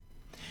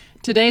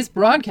Today's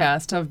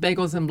broadcast of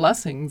Bagels and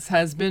Blessings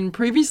has been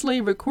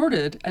previously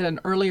recorded at an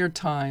earlier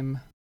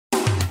time.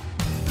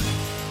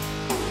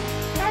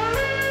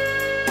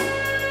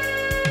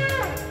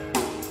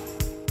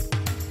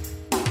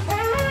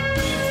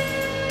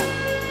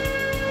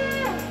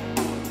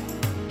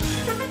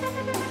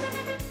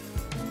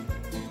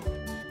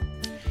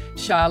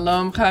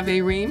 Shalom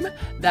Chaverim,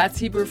 that's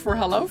Hebrew for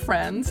hello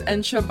friends,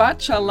 and Shabbat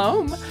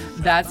Shalom,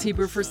 that's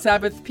Hebrew for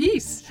Sabbath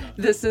peace.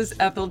 This is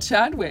Ethel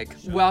Chadwick.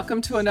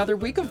 Welcome to another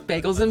week of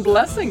Bagels and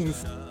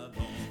Blessings.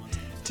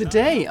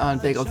 Today on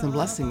Bagels and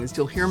Blessings,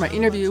 you'll hear my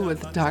interview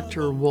with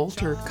Dr.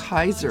 Walter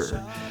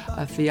Kaiser,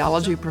 a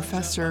theology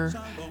professor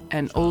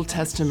and Old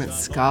Testament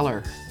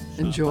scholar.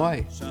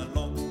 Enjoy.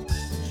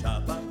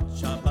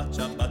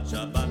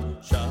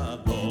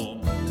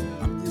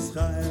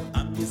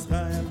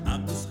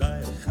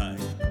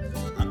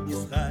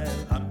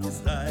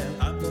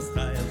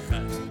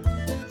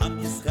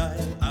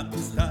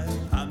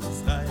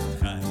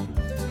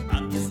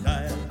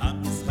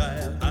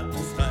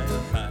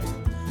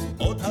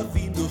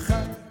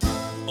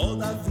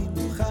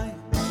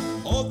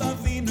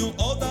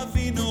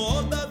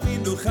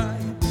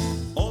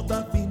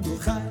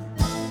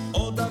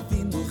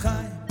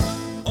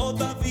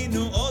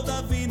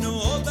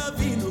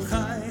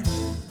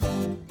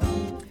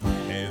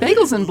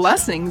 Bagels and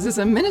Blessings is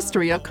a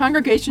ministry of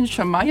Congregation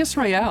Shema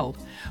Yisrael.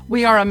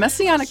 We are a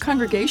Messianic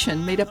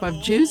congregation made up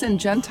of Jews and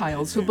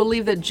Gentiles who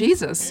believe that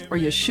Jesus, or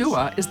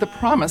Yeshua, is the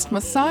promised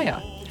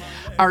Messiah.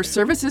 Our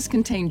services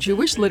contain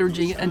Jewish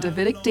liturgy and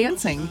Davidic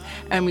dancing,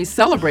 and we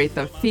celebrate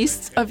the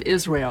Feasts of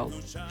Israel.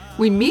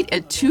 We meet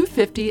at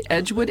 250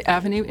 Edgewood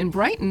Avenue in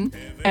Brighton,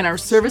 and our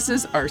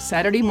services are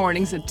Saturday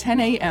mornings at 10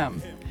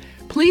 a.m.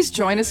 Please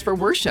join us for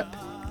worship.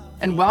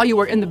 And while you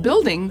are in the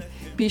building,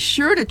 be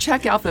sure to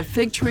check out the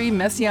Fig Tree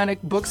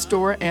Messianic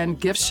Bookstore and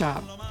Gift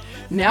Shop.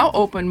 Now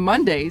open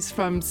Mondays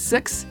from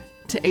 6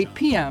 to 8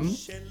 p.m.,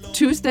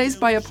 Tuesdays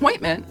by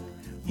appointment,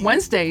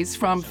 Wednesdays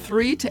from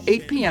 3 to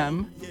 8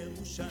 p.m.,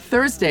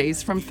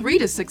 Thursdays from 3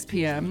 to 6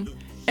 p.m.,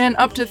 and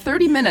up to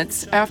 30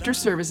 minutes after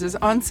services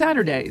on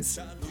Saturdays.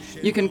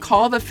 You can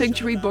call the Fig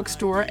Tree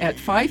Bookstore at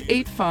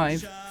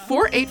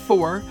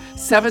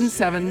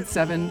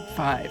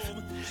 585-484-7775.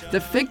 The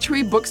Fig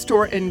Tree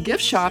Bookstore and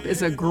Gift Shop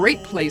is a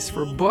great place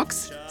for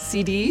books,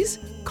 CDs,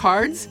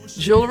 cards,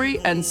 jewelry,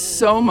 and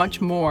so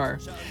much more.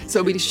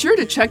 So be sure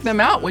to check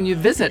them out when you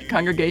visit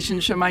Congregation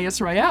Shema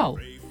Yisrael.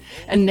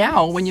 And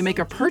now, when you make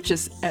a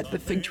purchase at the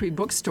Fig Tree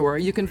Bookstore,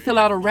 you can fill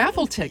out a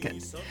raffle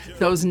ticket.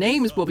 Those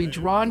names will be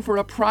drawn for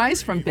a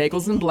prize from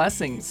Bagels and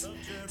Blessings.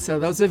 So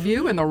those of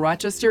you in the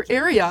Rochester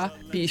area,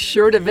 be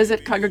sure to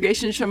visit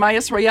Congregation Shema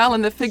Yisrael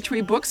in the Fig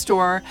Tree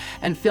Bookstore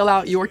and fill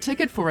out your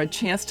ticket for a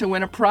chance to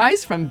win a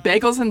prize from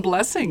Bagels and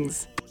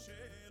Blessings.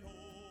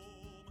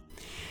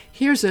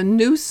 Here's a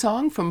new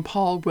song from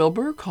Paul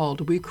Wilbur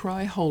called We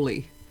Cry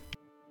Holy.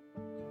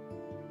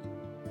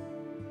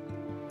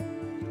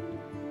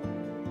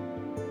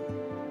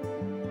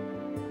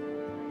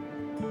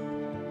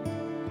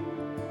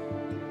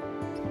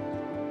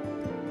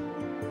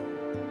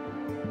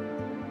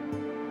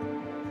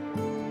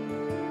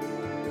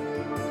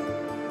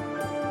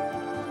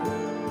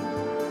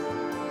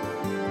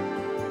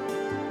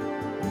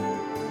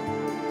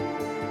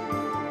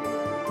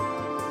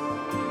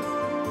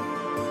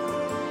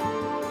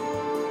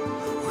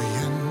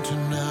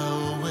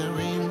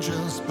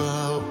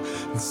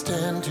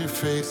 Stand here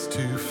face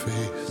to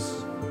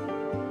face.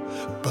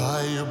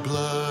 By your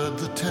blood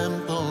the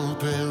temple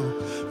veil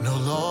no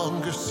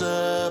longer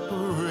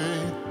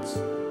separates.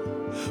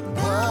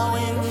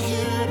 Bowing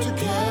here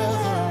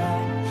together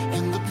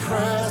in the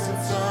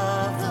presence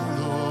of the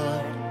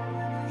Lord.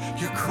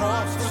 Your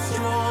cross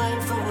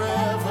destroyed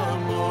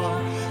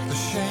forevermore the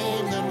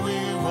shame that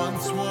we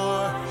once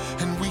wore,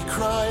 and we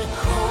cry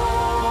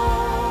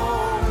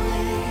holy,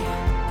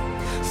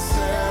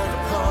 set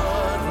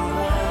apart for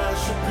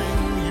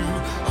worshiping you.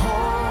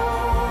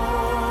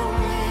 Holy,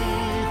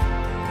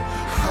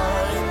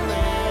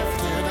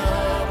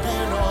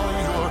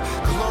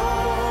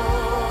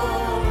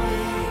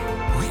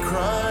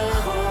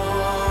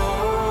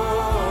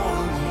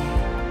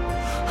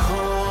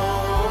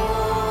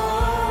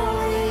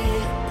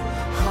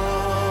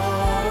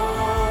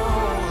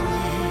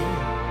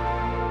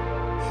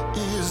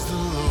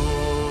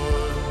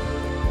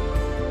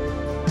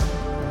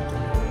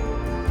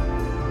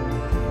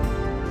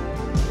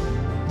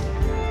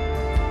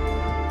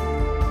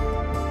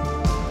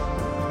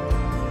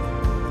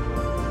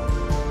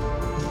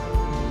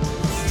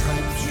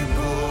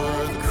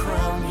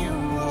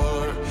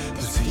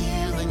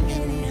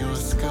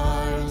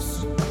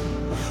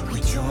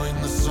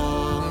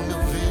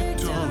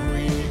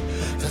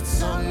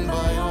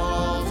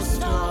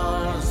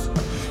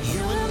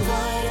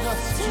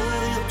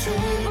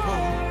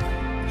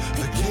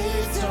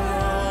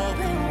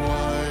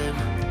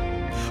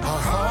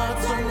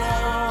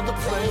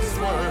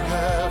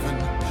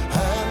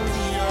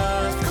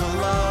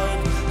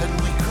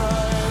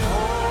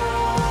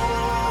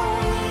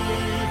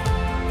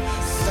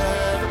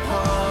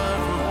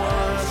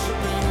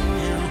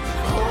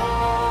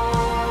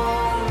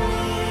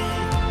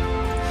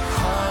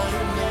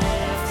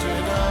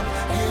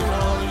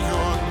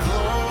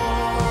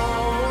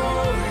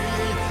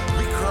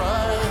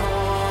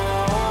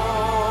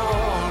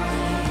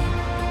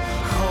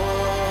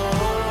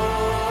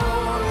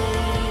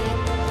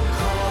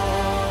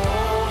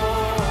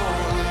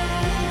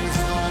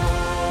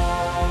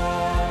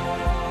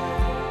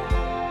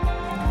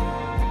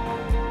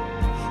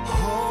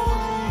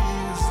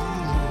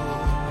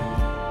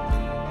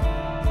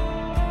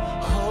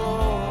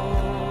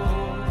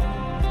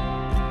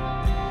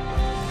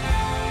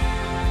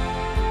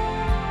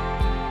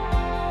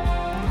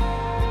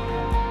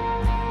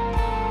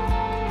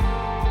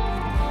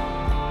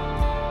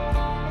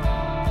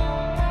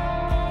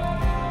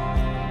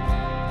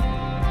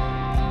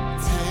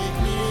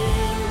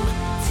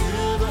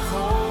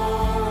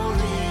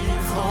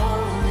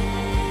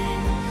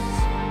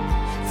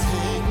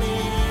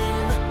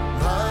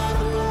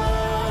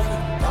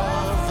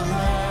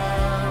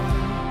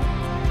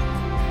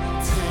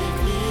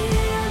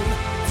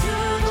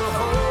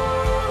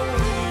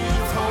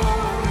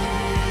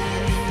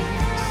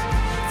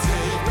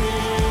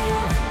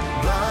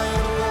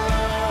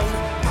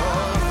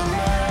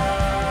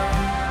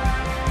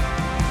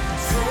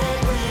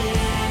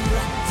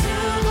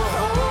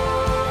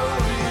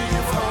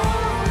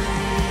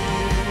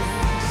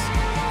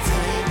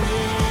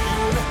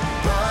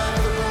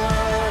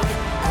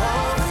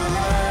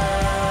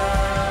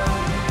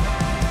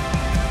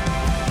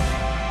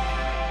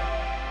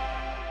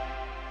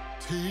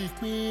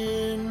 Take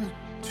me in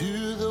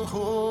to the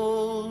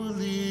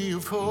Holy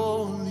of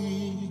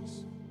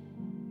Holies.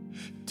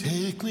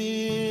 Take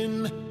me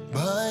in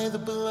by the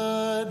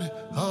blood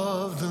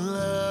of the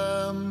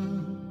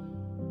Lamb.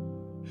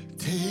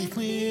 Take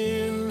me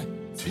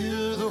in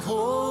to the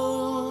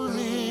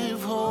Holy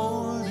of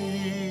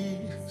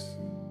Holies.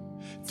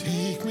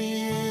 Take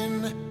me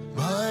in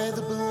by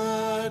the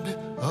blood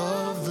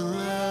of the Lamb.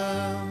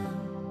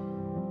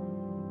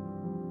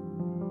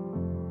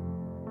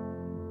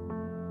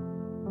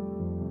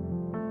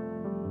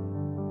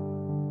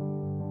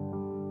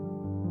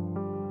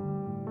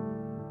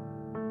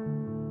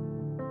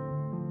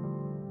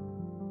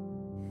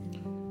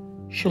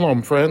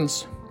 Shalom,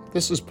 friends.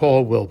 This is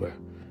Paul Wilbur,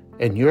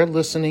 and you're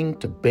listening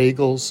to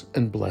Bagels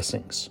and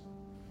Blessings.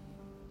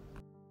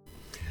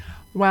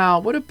 Wow,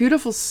 what a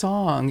beautiful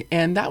song.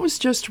 And that was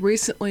just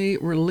recently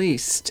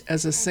released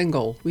as a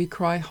single, We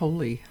Cry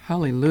Holy.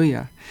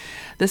 Hallelujah.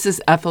 This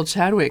is Ethel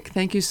Chadwick.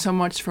 Thank you so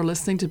much for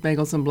listening to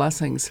Bagels and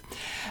Blessings.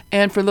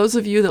 And for those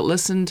of you that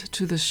listened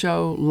to the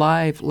show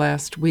live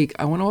last week,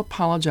 I want to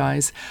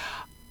apologize.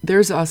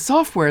 There's a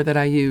software that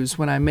I use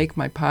when I make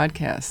my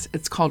podcasts.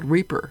 It's called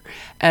Reaper,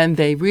 and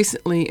they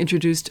recently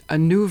introduced a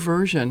new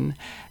version,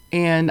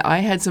 and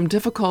I had some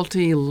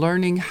difficulty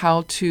learning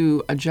how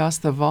to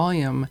adjust the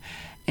volume.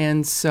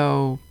 And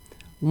so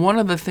one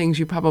of the things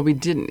you probably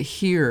didn't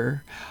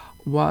hear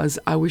was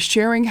I was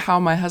sharing how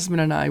my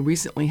husband and I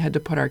recently had to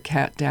put our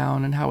cat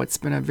down and how it's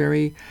been a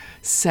very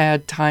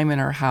sad time in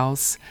our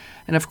house.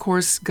 And of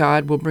course,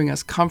 God will bring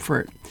us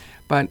comfort.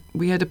 But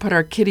we had to put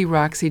our kitty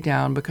Roxy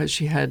down because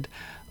she had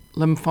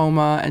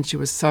lymphoma and she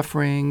was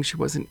suffering. She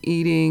wasn't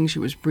eating. She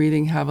was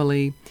breathing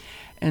heavily.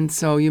 And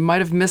so you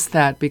might have missed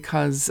that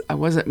because I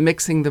wasn't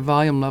mixing the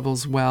volume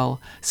levels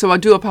well. So I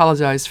do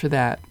apologize for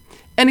that.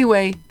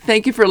 Anyway,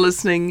 thank you for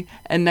listening.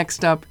 And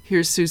next up,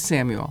 here's Sue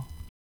Samuel.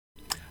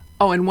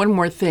 Oh, and one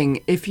more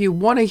thing. If you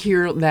want to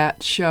hear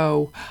that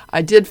show,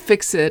 I did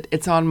fix it.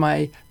 It's on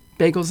my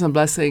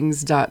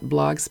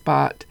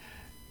bagelsandblessings.blogspot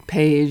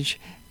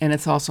page, and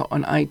it's also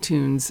on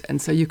iTunes.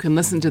 And so you can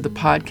listen to the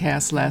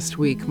podcast last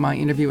week, my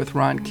interview with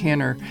Ron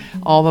Canner.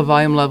 All the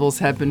volume levels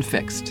have been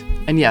fixed.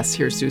 And yes,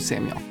 here's Sue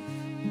Samuel.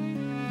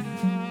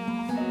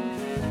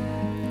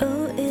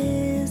 O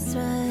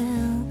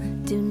Israel,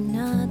 do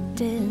not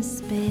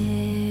despair.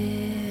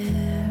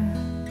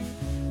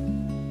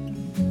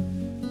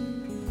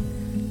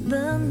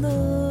 The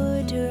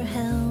Lord your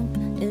help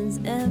is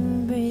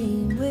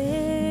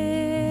everywhere.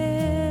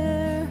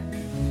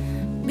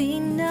 Be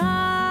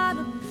not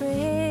afraid.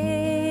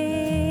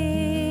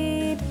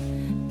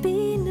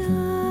 Be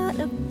not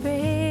afraid.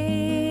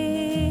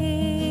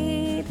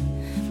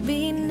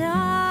 Be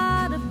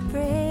not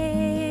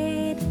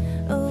afraid,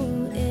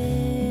 O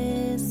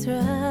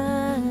Israel.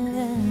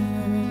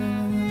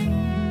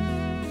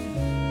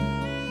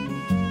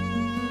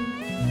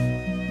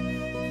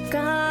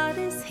 God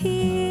is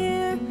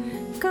here.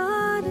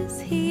 God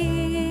is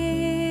here.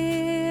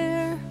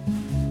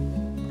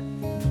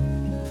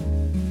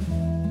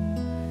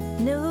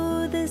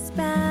 Know this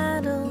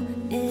battle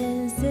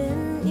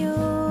isn't yours.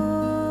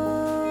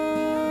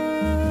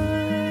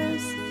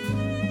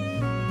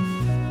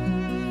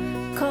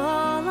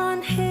 Call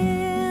on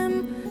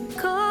Him,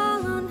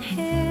 call on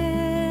Him.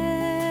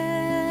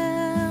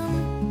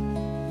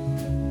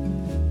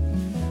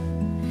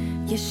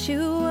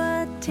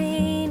 Yeshua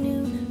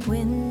Tenu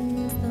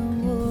wins the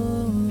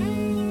war.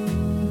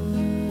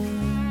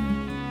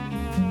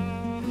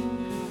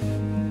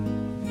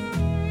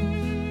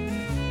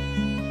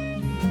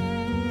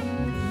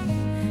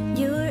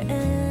 Your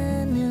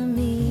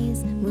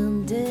enemies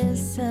will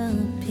disappear.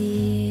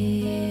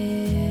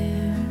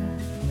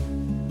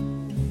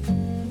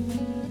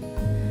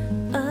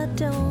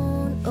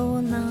 Adon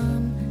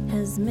Olam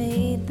has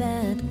made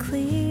that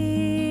clear.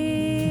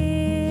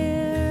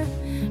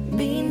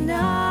 Be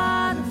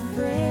not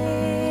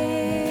afraid.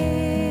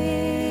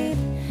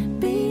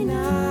 Be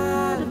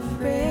not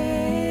afraid.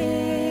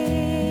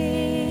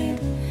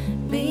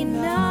 Be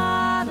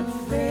not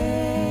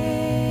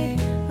afraid,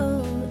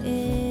 O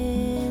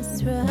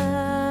Israel.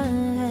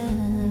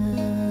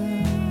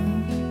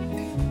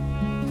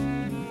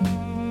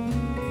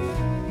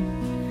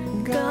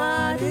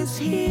 God is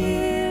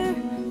here.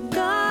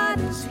 God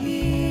is here.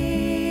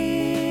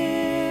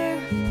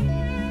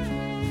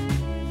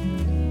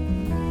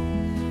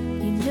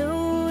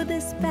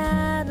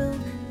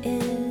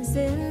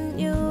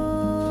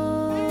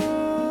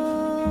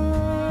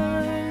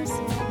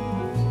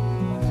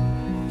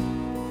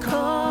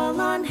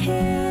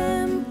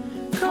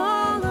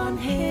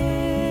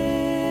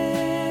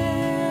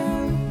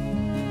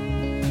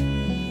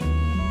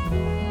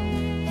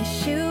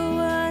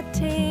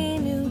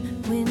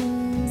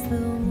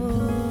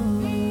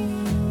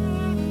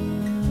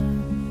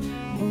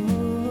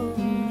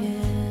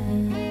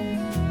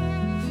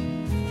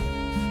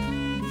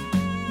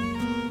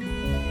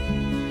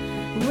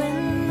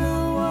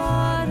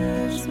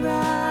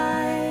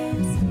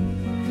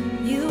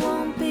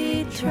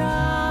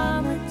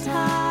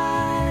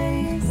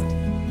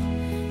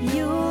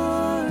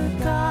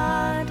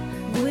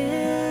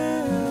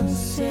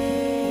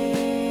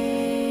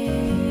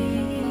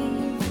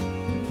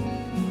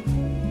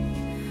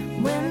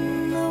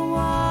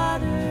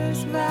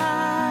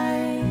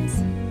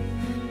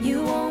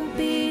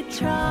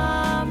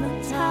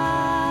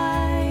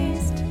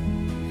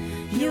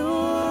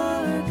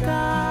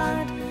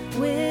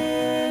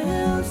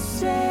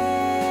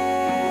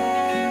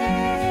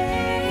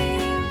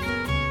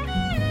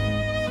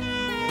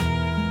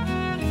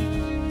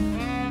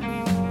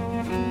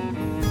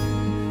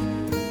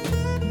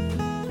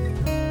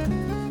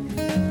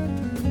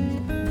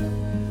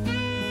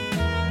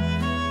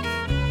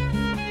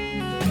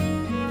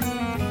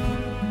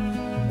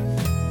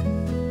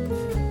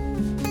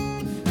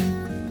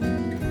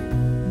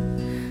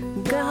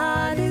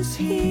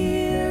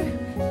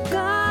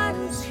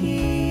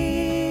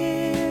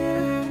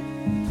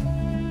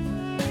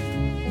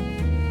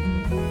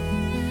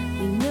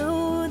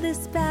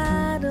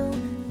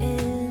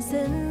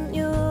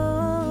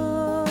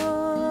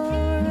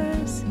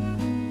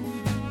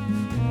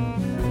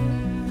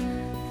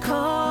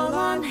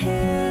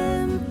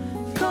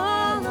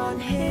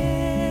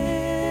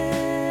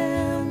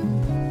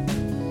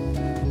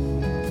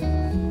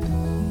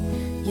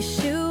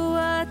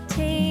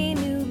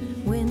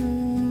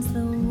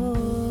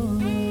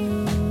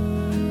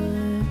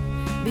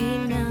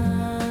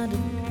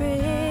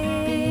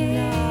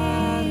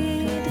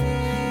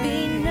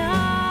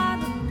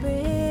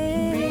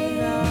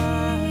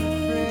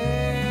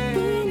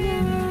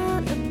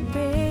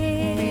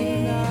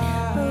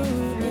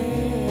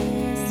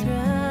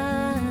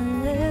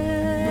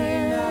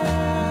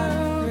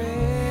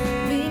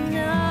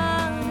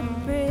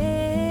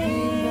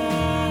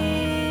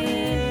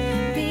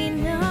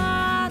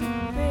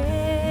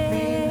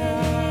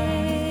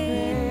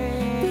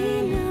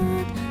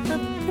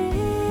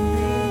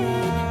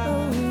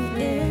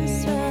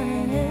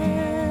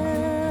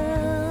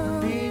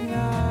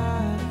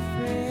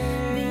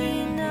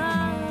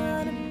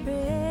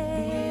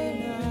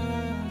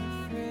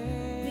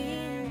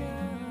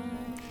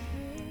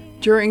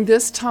 During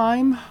this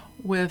time,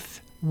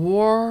 with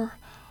war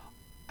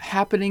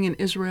happening in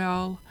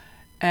Israel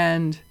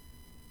and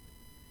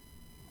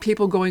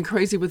people going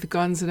crazy with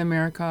guns in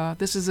America,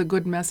 this is a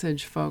good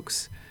message,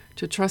 folks,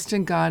 to trust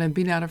in God and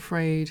be not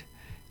afraid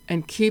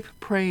and keep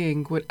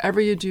praying.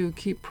 Whatever you do,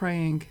 keep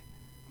praying.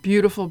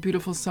 Beautiful,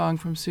 beautiful song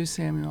from Sue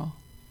Samuel.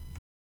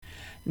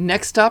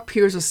 Next up,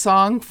 here's a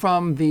song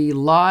from the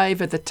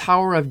Live at the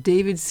Tower of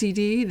David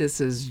CD.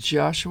 This is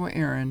Joshua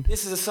Aaron.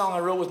 This is a song I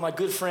wrote with my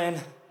good friend,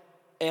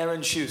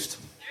 Aaron Schust.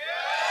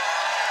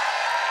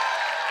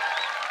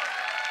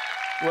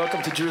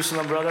 Welcome to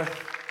Jerusalem, brother.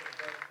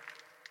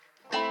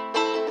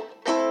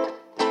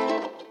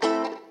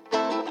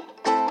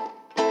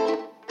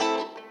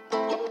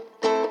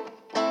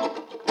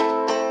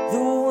 The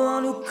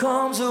one who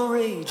calms a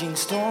raging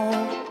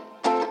storm,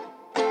 the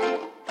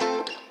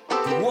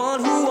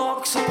one who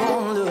walks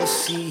upon the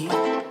sea,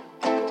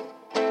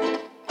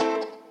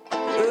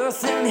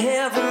 earth and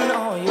heaven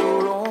are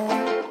your own,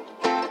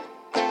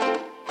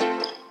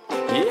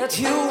 yet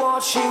you're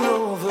watching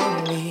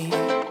over me.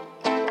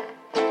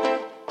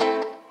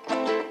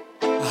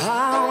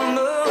 How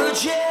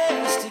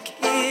majestic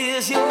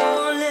is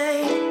your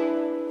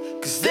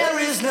name, 'cause there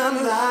is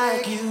none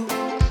like you.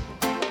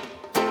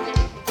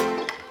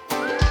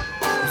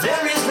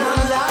 There is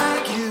none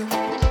like you.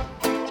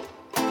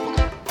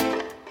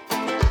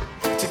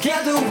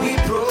 Together we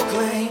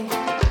proclaim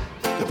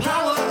the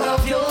power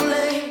of your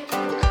name.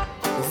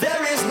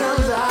 There is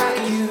none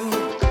like you.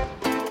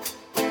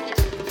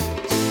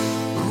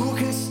 Who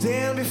can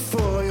stand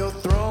before your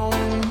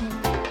throne?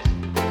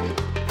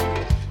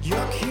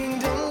 Your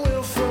kingdom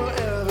will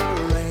forever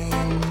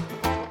reign.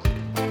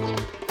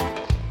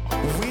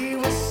 We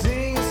will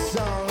sing a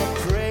song of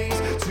praise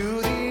to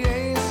the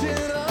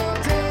ancient of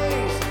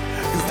days.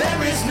 'Cause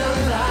there is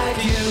none like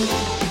you.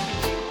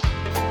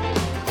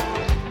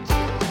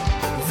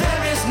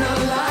 There is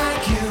none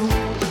like you.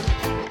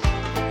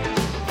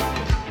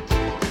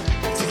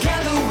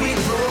 Together we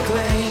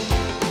proclaim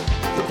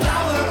the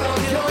power of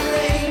your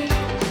name.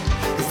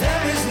 'Cause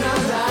there is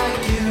none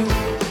like you.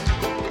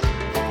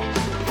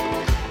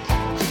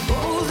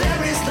 Oh,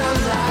 there is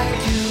none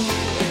like you.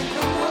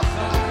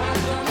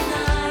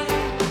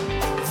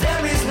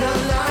 There is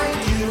none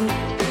like you.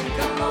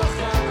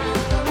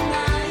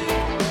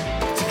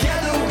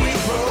 Together we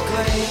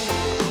proclaim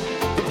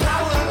the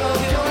power of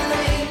your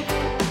name.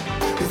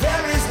 'Cause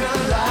there is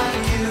none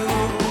like you.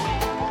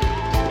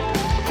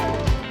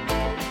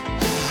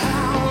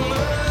 How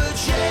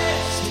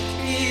majestic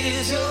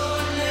is your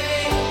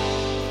name.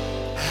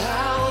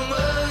 How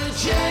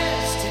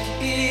majestic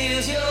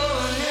is your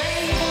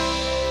name.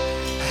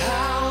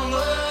 How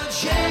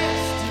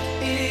majestic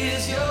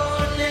is your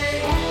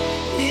name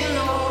in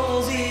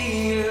all the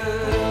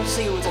earth.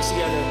 Sing it with us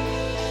together.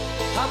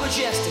 How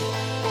majestic.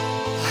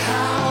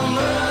 How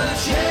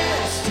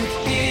majestic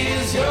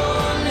is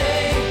your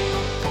name.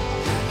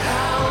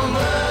 How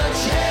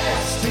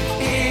majestic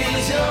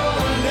is your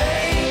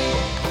name.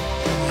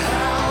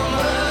 How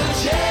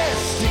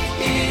majestic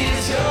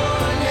is your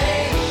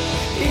name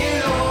in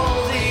all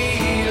the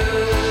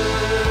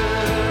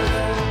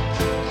earth.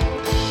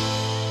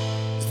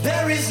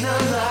 There is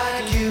none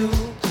like you.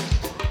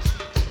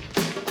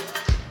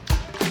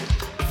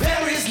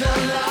 There is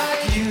none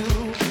like you.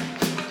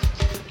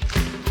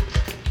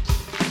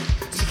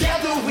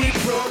 Together we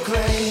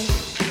proclaim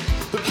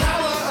the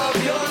power of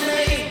your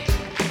name.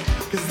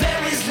 'Cause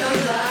there is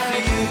none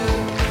like you.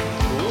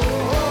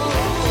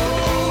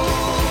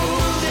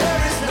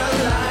 There is none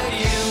like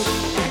you.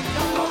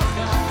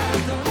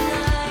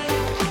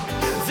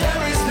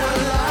 There is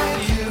none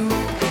like you.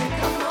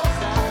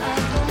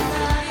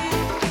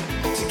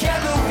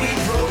 Together we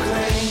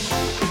proclaim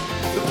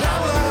the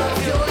power of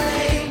your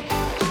name.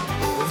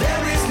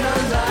 There is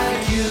none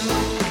like you.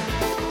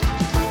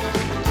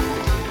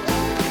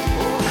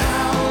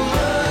 How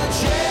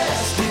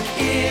majestic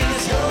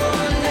is your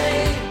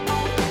name.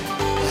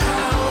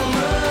 How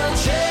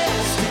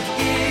majestic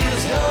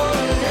is your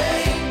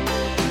name.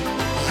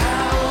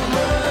 How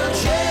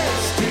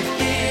majestic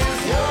is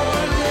your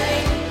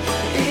name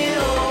in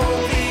all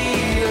the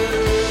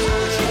earth.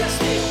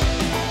 Majestic.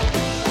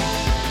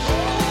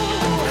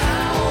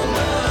 How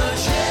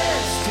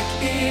majestic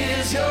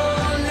is your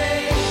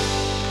name.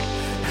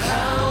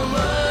 How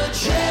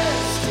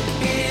majestic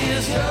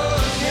is your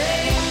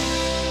name.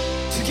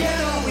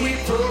 Together we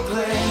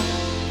proclaim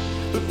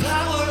the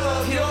power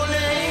of your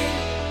name.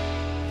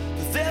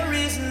 There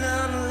is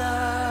none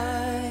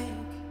like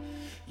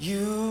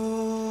you.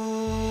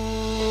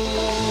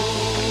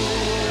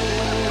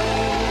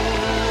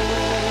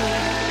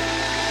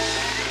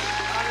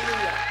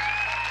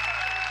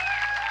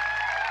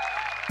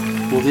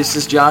 Well, this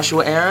is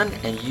Joshua Aaron,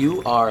 and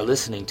you are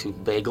listening to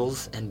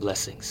Bagels and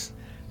Blessings.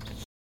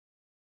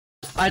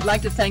 I'd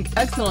like to thank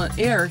Excellent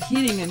Air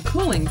Heating and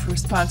Cooling for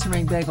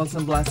sponsoring Bagels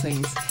and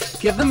Blessings.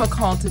 Give them a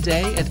call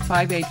today at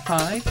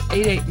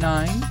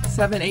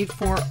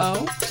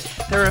 585-889-7840.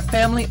 They're a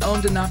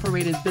family-owned and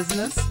operated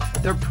business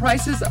Their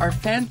prices are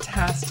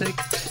fantastic.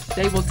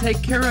 They will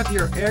take care of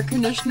your air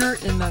conditioner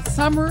in the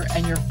summer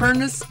and your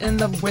furnace in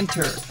the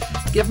winter.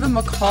 Give them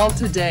a call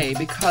today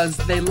because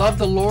they love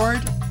the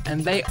Lord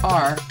and they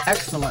are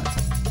excellent.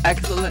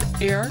 Excellent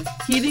air,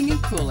 heating,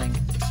 and cooling.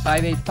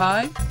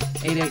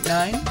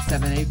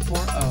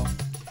 585-889-7840.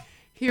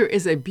 Here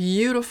is a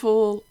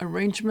beautiful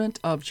arrangement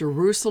of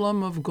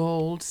Jerusalem of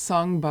Gold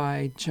sung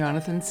by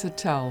Jonathan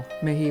Sattel.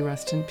 May he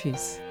rest in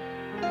peace.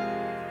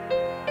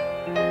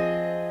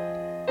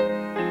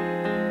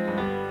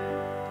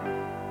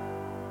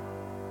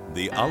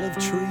 The olive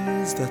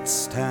trees that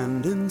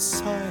stand in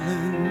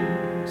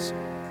silence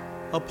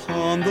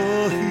upon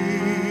the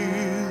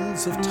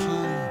hills of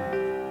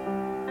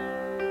time,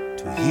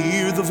 to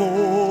hear the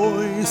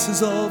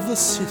voices of the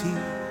city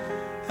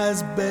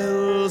as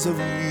bells of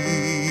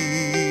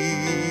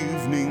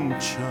evening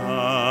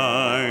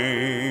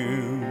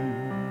chime.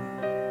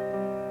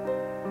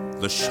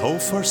 The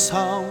shofar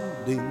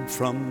sounding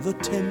from the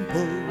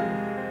temple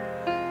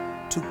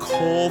to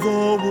call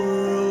the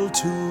world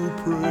to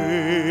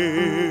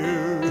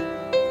prayer.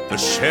 The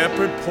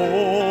shepherd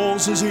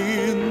pauses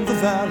in the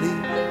valley,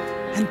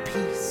 and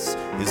peace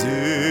is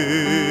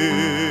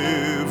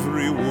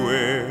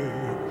everywhere.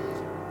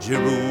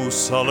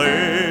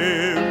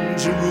 Jerusalem,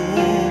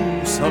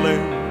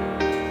 Jerusalem,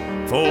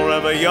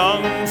 forever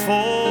young,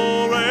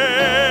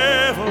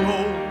 forever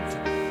old,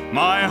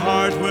 my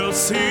heart will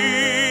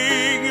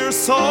sing your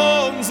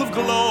songs of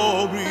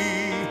glory.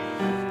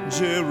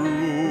 Jerusalem,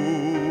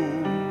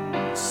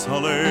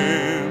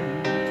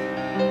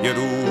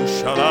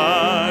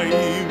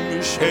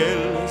 ירושלים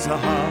של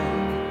זהב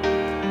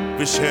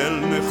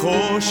ושל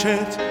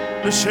נחושת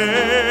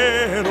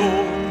ושל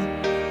אור,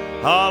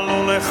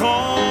 הלא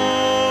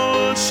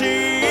לכל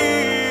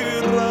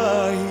שירייך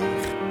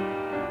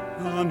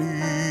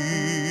אני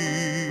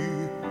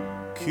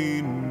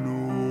כינור.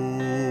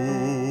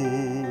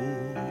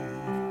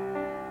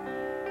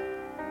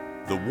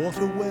 The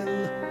water well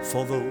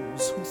for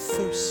those who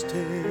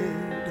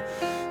thirsted,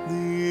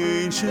 the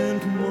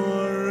ancient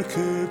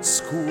market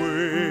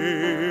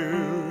square,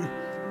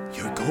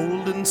 your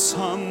golden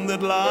sun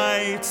that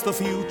lights the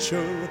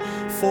future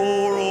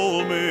for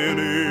all men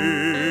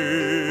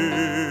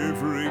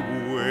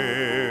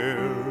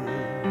everywhere.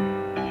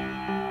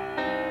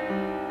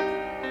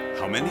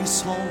 How many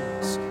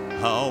songs,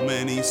 how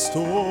many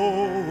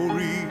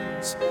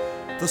stories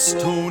the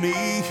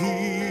stony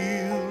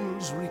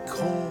hills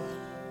recall.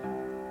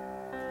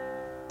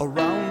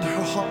 Around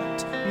her heart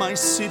my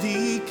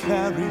city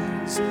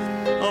carries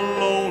a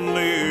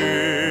lonely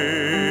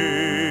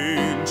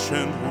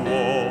ancient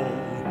wall.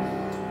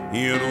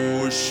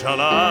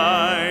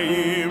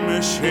 ירושלים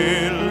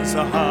של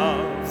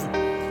זהב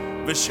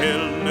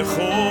ושל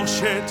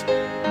נחושת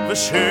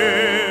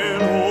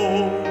ושל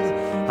אור,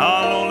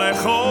 הלא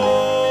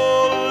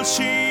לכל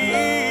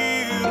שירייך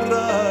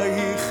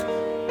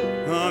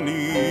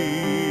אני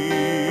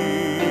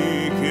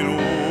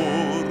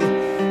כינור.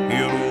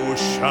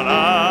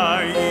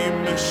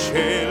 ירושלים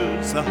של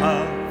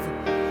זהב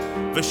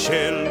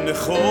ושל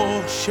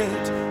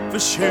נחושת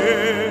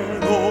ושל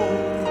אור,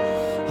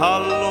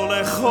 הלא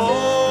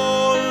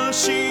לכל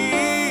שירייך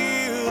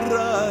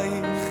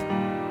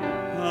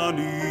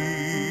אני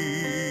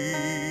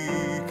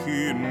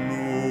כינור.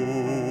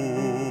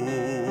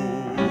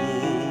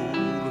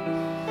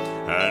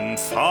 And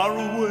far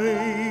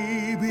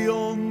away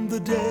beyond the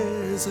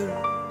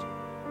desert,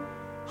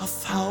 a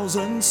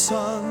thousand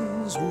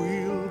suns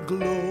will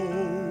glow.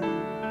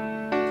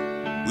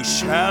 We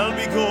shall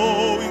be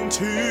going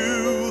to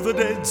the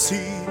Dead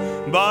Sea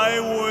by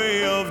way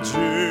of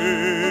Jericho.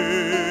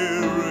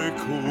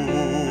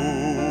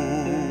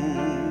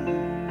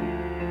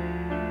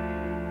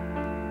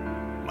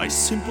 My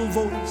simple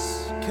voice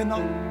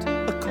cannot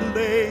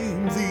acclaim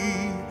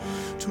thee,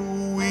 to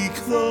weak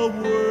the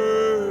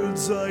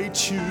words I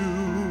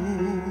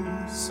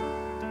choose.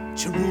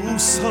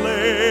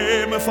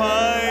 Jerusalem, if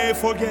I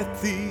forget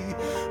thee,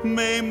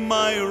 may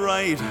my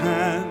right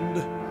hand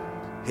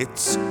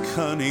its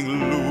cunning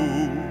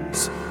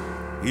lose.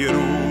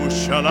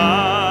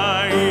 ירושלים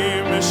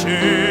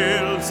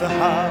של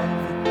זהב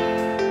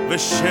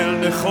ושל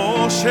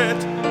נחושת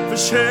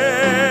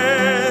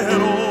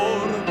ושל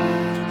אור,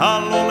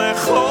 הלא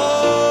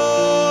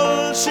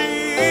לכל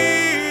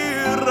שירייך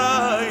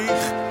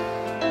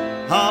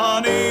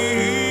אני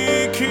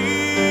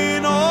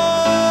כינור.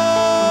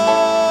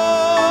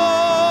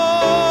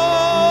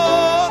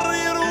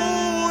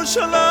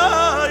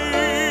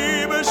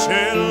 ירושלים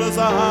של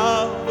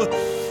זהב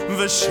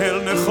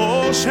ושל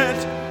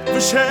נחושת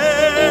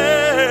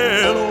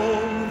ושל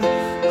אור,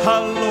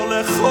 הלא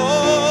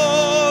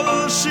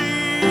לכל שירייך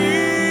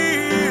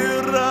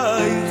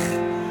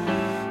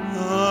אני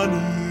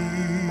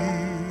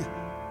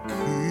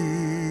כינור.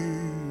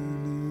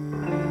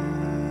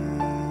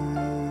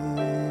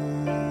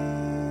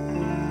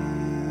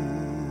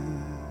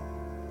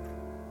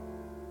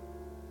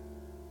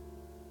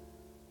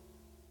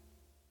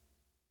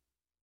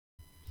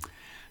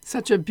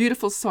 Such a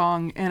beautiful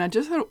song, and I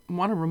just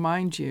want to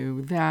remind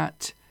you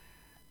that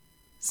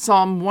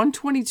Psalm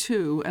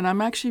 122, and I'm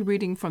actually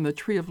reading from the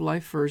Tree of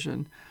Life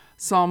version.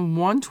 Psalm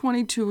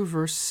 122,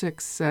 verse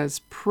 6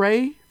 says,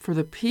 "Pray for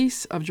the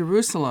peace of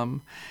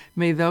Jerusalem.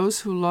 May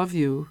those who love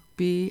you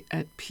be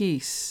at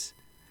peace."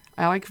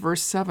 I like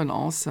verse 7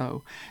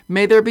 also.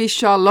 "May there be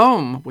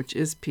shalom," which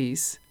is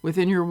peace,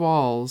 "within your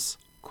walls,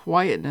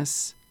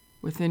 quietness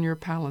within your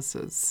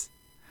palaces."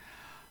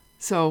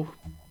 So,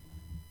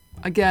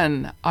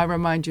 again, I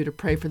remind you to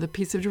pray for the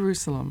peace of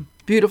Jerusalem.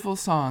 Beautiful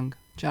song,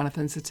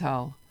 Jonathan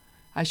Sattel.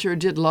 I sure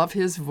did love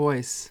his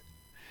voice.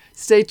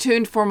 Stay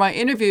tuned for my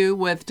interview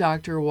with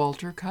Dr.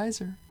 Walter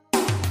Kaiser.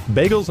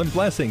 Bagels and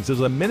Blessings is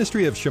a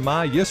ministry of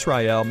Shema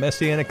Yisrael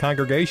Messianic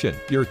Congregation.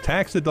 Your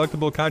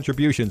tax-deductible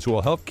contributions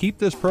will help keep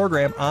this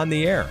program on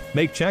the air.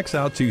 Make checks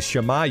out to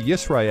Shema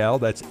Yisrael,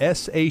 that's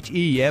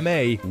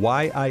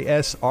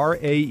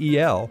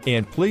SHEMAYISRAEL,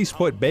 and please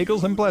put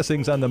Bagels and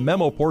Blessings on the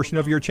memo portion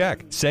of your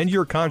check. Send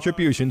your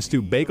contributions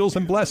to Bagels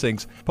and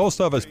Blessings, Post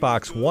Office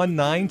Box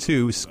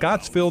 192,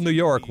 Scottsville, New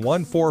York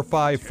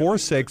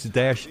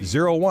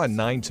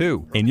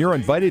 14546-0192. And you're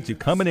invited to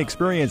come and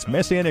experience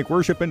Messianic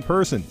worship in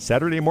person,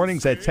 Saturday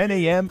mornings at 10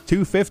 a.m.,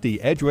 250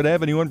 Edgewood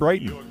Avenue in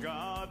Brighton.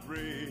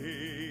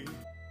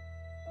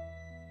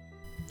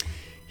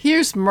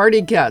 Here's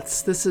Marty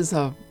Getz. This is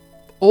a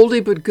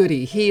oldie but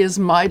goodie. He is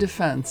my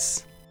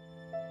defense.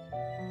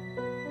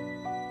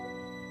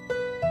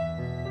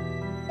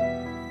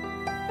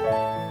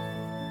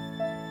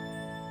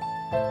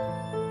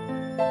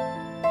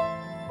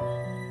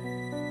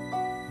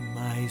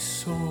 My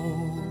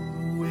soul,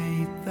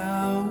 wait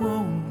thou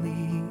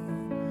only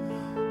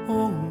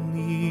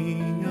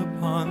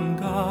upon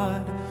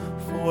God,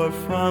 for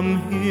from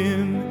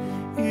him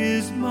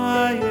is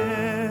my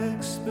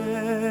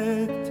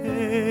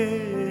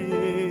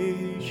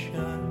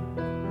expectation.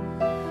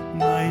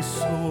 My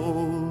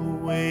soul,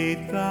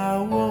 wait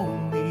thou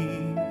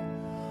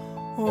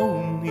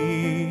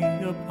only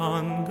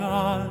upon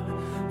God,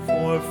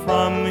 for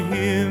from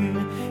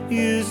him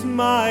is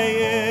my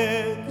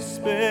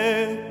expectation.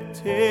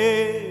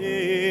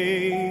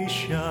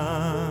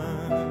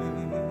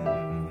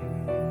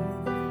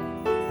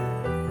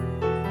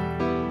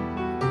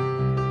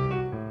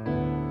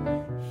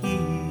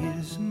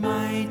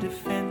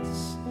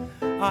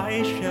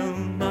 I shall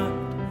not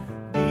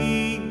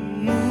be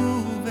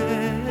moved.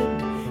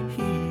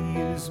 He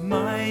is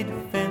my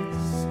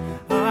defense.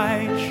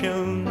 I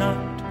shall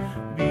not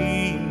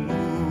be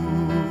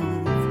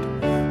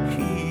moved.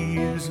 He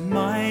is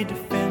my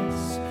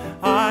defense.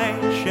 I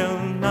shall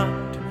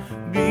not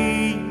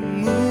be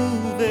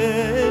moved.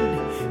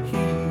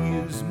 He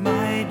is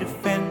my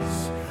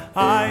defense.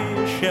 I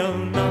shall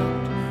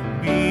not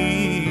be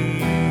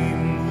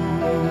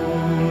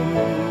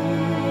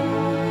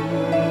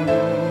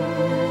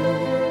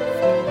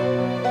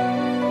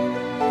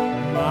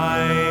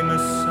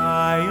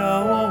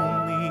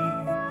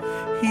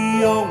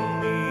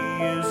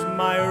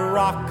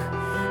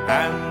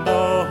and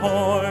the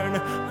horn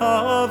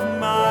of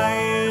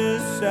my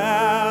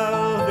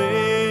salvation.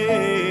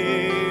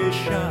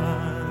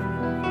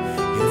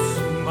 Yes,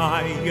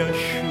 my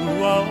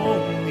Yeshua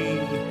only,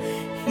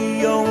 he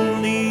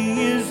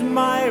only is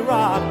my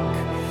rock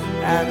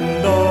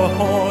and the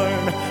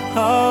horn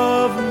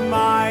of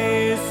my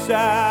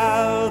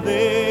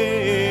salvation.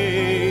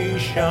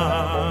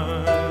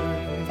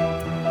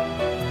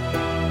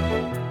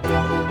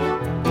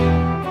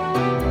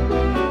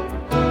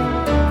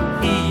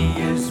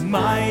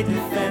 My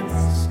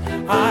defense,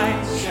 I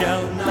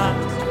shall not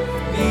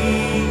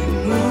be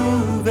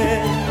moved.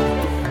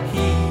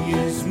 He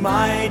is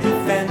my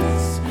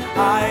defense,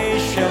 I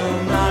shall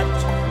not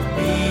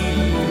be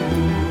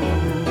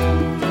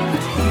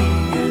moved. He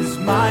is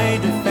my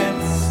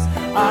defense,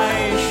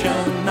 I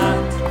shall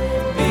not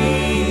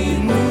be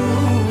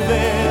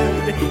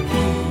moved. He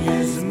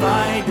is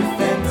my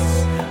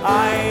defense,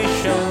 I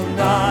shall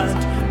not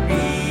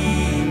be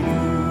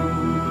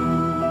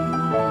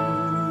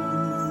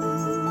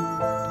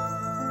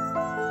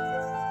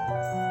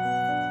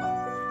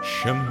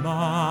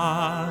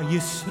Shema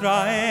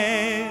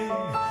Yisrael,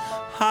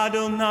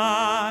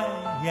 Adonai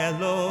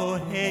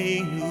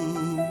Eloheinu,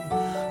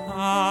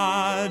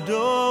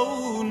 Adonai,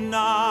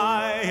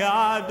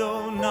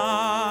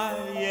 Adonai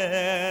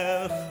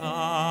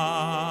Echad.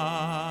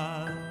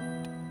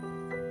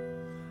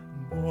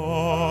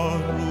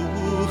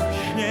 Baruch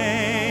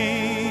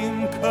Shem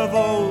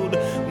Kavod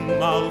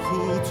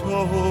Malchuto,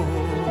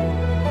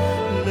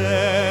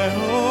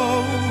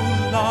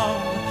 Leolam,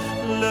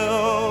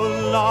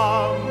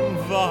 Leolam.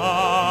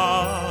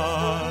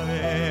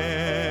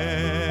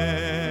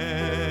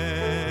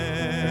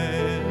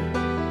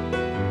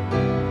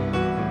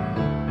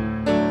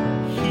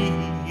 He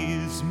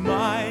is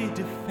my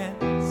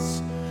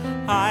defense,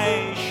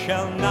 I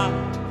shall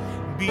not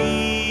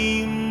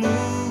be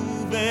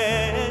moved.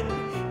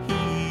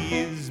 He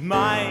is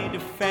my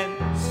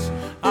defense,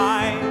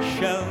 I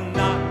shall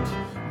not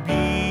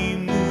be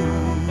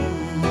moved.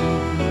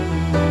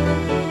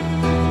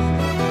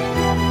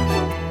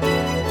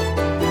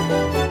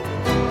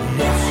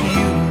 Yes,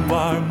 you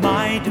are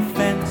my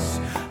defense,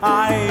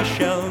 I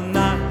shall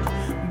not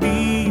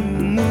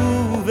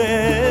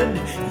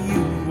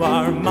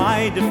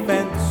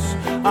defense,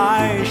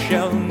 I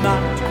shall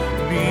not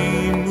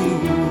be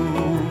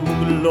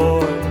moved,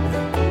 Lord.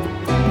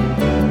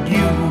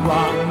 You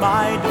are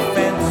my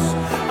defense,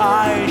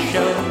 I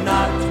shall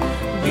not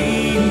be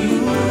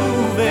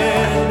moved.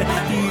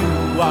 You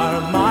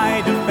are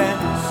my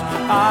defense,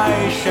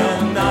 I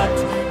shall not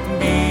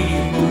be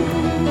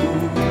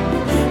moved.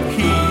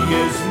 He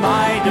is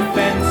my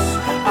defense,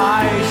 I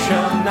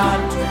shall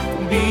not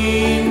be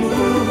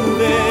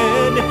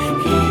moved.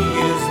 He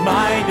is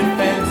my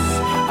defense,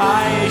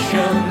 I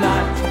shall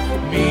not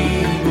be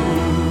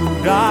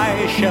moved.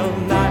 I shall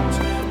not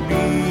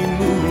be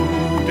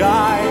moved.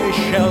 I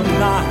shall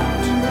not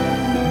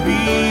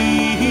be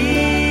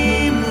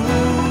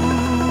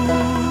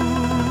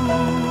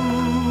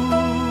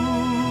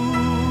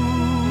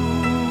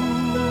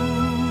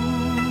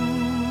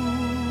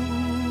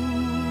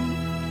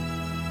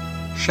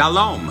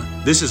Shalom,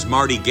 this is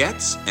Marty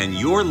Getz, and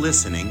you're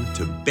listening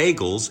to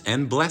Bagels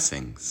and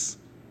Blessings.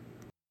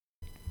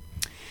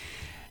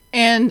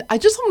 And I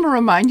just want to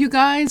remind you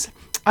guys,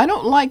 I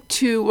don't like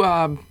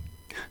to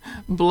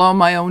blow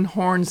my own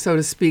horn, so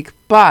to speak,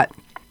 but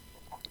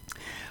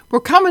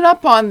we're coming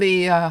up on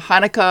the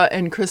Hanukkah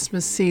and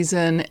Christmas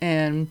season,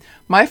 and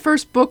my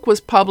first book was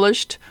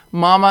published,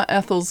 Mama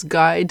Ethel's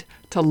Guide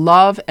to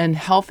Love and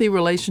Healthy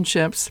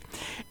Relationships.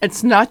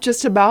 It's not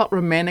just about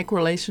romantic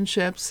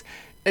relationships.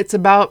 It's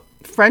about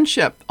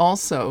friendship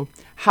also,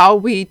 how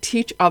we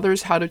teach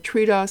others how to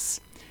treat us.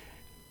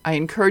 I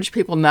encourage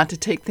people not to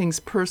take things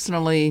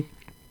personally.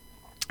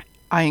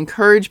 I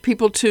encourage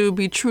people to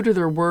be true to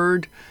their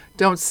word.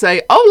 Don't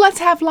say, oh, let's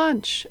have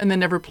lunch, and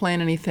then never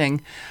plan anything.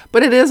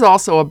 But it is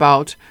also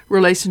about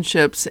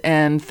relationships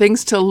and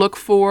things to look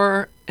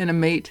for in a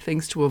mate,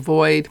 things to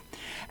avoid.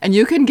 And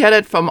you can get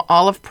it from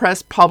Olive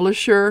Press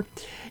Publisher.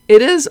 It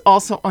is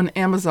also on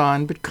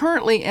Amazon, but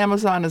currently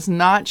Amazon is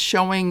not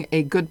showing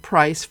a good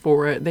price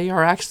for it. They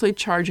are actually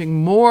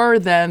charging more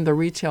than the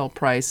retail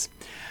price.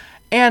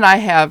 And I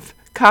have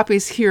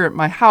copies here at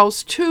my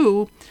house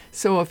too,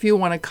 so if you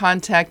want to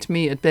contact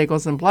me at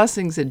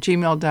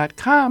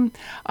bagelsandblessings@gmail.com,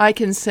 I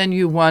can send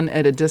you one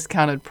at a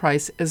discounted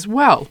price as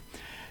well.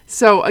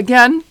 So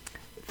again,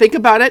 think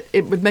about it.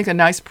 It would make a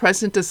nice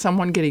present to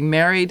someone getting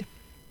married,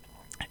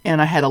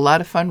 and I had a lot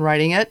of fun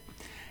writing it.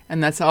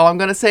 And that's all I'm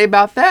going to say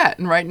about that.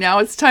 And right now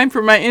it's time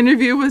for my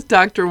interview with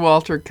Dr.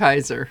 Walter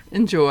Kaiser.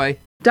 Enjoy.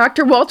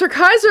 Dr. Walter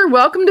Kaiser,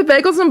 welcome to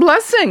Bagels and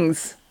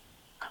Blessings.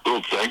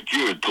 Well, thank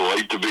you. It's a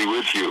delight to be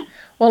with you.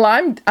 Well,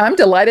 I'm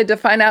delighted to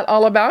find out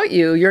all about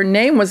you. Your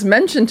name was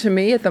mentioned to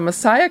me at the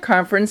Messiah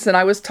Conference, and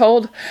I was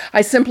told I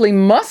simply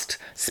must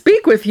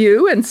speak with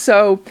you. And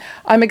so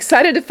I'm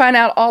excited to find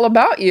out all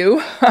about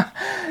you.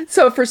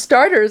 So for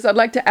starters, I'd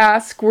like to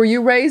ask, were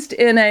you raised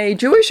in a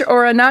Jewish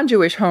or a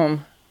non-Jewish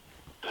home?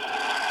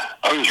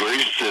 I was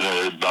raised in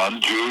a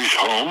non-Jewish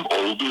home,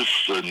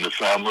 oldest in the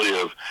family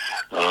of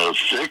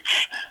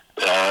 6,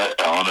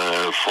 on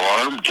a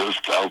farm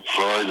just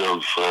outside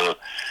of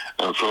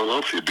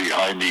Philadelphia,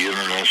 behind the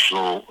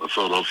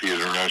Philadelphia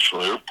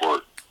International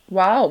Airport.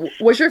 Wow.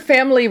 Was your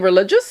family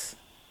religious?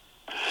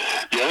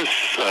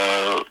 Yes.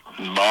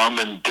 Mom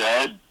and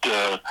Dad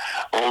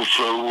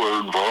also were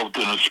involved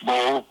in a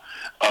small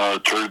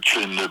church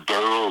in the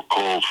borough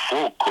called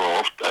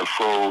Folcroft,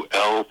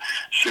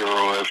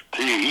 Folcroft,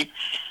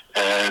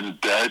 and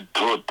Dad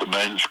taught the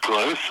men's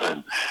class,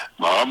 and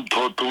Mom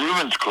taught the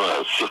women's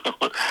class.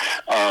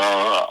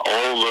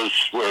 All of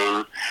us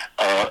were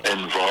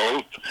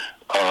involved,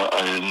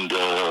 and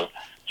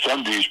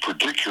Sundays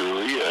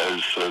particularly,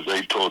 as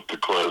they taught the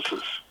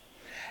classes.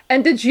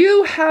 And did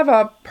you have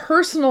a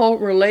personal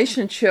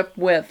relationship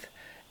with,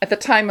 at the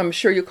time I'm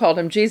sure you called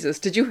him Jesus,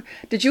 did you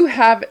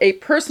have a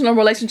personal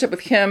relationship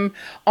with him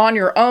on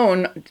your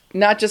own,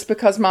 not just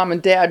because Mom and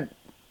Dad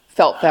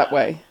felt that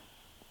way?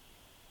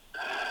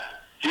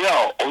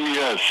 Yeah, oh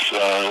yes.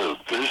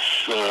 This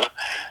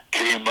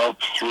came up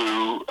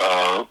through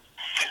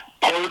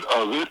part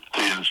of it,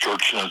 the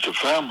instruction as a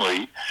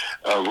family,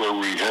 where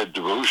we had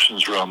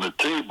devotions around the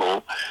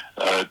table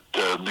at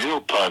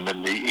mealtime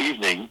in the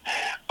evening,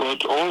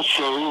 but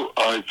also,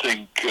 I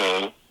think,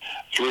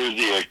 through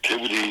the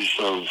activities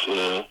of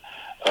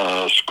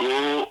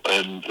school,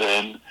 and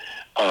then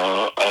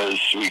as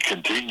we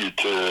continued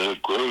to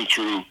grow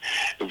through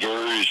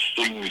various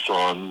things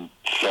on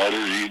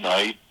Saturday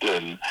night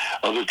and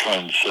other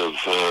kinds of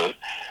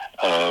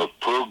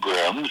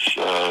programs.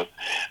 I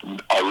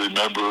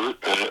remember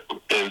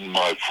in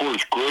my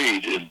 4th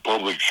grade in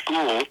public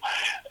school,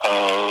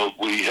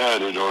 we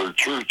had at our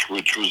church,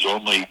 which was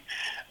only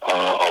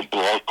a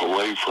block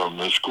away from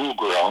the school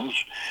grounds,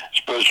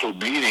 special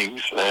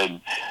meetings, and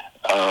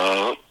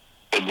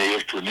in the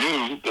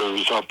afternoon, there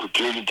was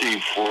opportunity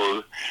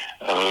for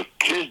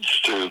kids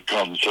to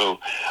come. So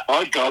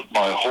I got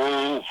my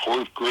whole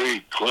 4th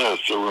grade class,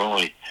 there were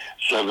only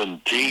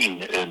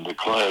 17 in the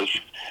class,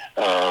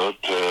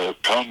 to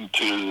come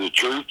to the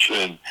church.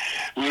 And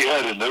we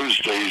had in those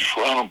days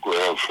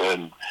phonograph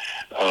and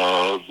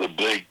the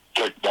big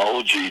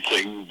technology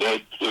thing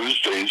that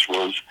those days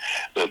was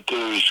that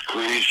those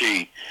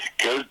crazy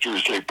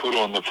characters they put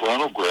on the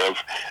flannel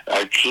graph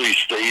actually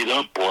stayed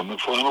up on the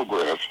flannel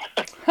graph.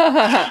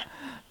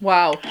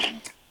 Wow.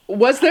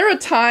 Was there a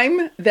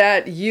time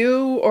that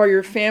you or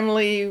your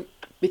family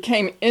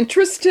became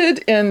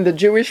interested in the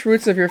Jewish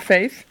roots of your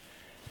faith?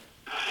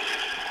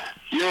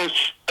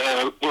 Yes.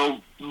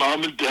 Well,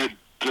 Mom and Dad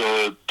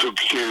took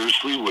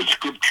seriously what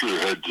Scripture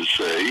had to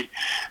say,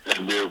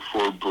 and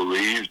therefore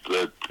believed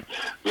that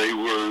they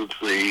were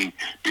the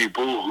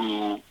people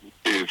who,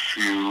 if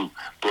you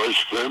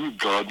bless them,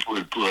 God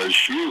would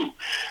bless you.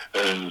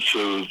 And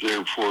so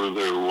therefore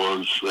there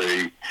was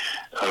a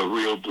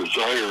real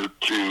desire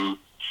to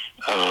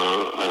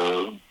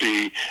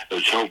be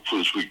as helpful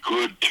as we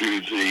could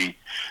to the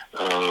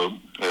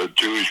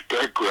Jewish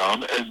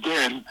background. And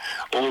then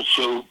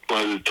also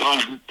by the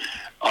time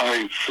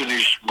I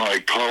finished my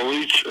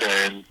college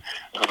and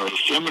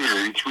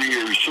seminary,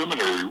 3-year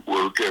seminary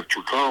work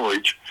after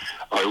college,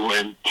 I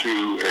went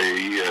to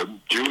a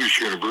Jewish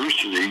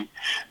university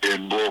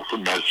in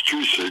Waltham,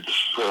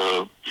 Massachusetts,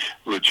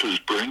 which was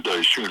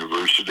Brandeis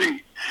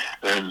University.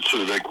 And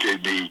so that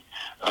gave me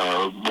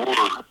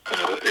more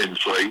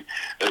insight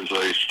as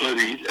I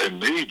studied and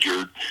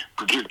majored,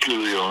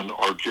 particularly on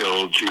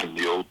archaeology in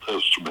the Old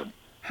Testament.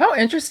 How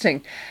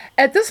interesting.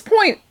 At this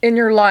point in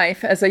your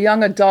life as a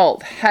young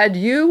adult, had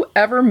you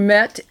ever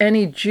met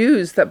any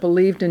Jews that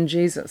believed in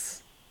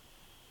Jesus?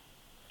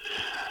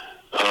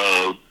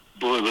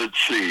 Boy, let's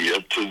see.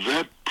 Up to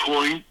that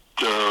point,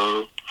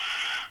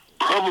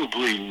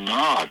 probably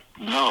not.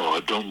 No, I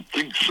don't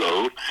think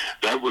so.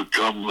 That would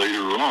come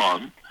later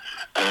on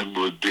and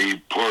would be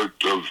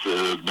part of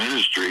the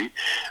ministry.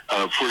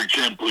 For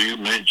example, you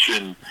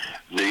mentioned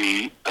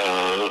the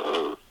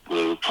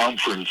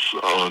conference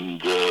on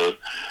the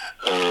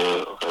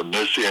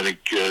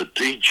Messianic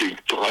teaching.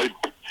 I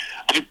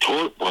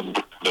taught one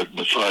at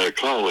Messiah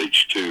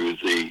College to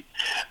the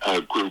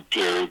group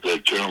there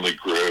that generally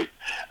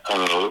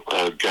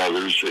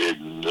gathers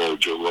in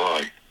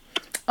July.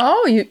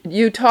 Oh,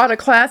 you taught a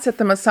class at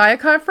the Messiah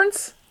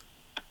Conference?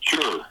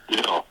 Sure,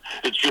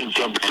 it's been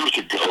some years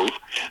ago,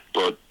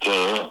 but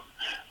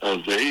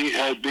they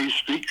had me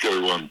speak there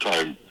one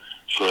time.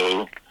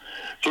 So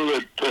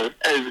that,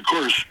 and of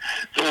course,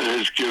 that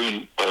has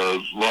given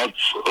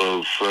lots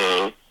of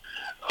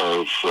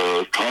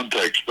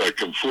contacts back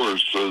and forth,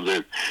 so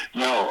that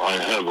now I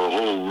have a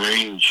whole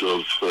range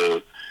of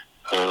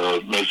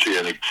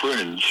Messianic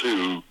friends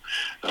who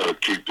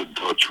keep in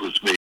touch with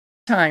me.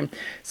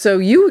 So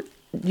you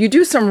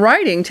do some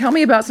writing. Tell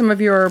me about some of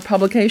your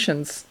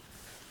publications.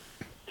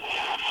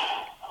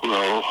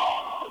 Well,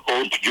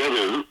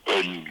 altogether,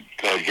 in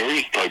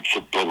various types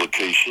of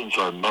publications,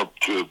 I'm up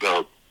to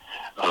about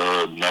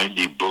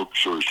 90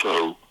 books or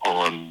so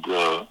on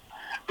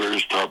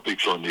various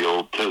topics on the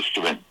Old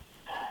Testament.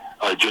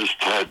 I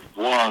just had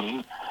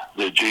one,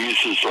 The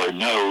Jesus I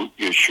Know,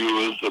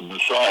 Yeshua the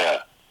Messiah.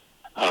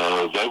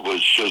 That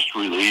was just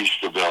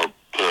released about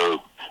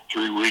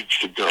 3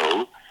 weeks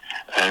ago.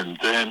 And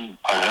then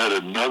I had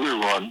another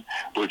one,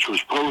 which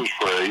was published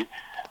by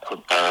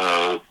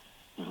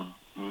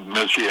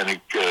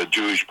Messianic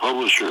Jewish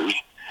publishers,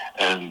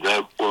 and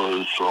that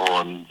was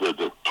on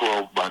the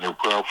 12 minor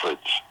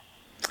prophets.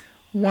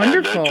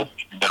 Wonderful.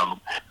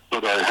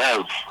 But I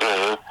have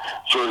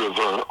sort of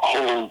a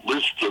whole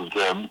list of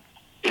them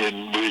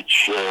in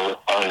which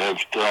I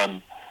have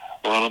done,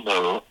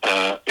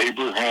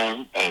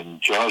 Abraham and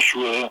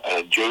Joshua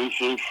and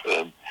Joseph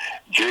and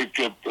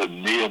Jacob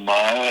and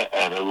Nehemiah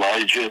and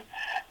Elijah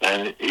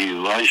and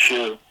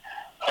Elisha,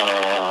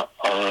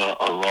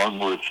 along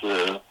with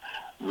the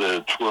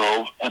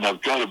 12. And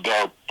I've got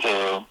about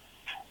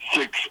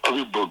 6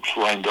 other books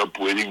lined up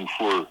waiting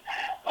for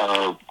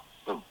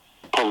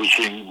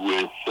publishing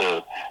with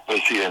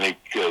Messianic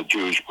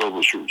Jewish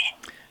publishers.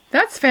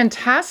 That's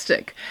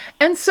fantastic.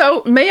 And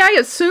so, may I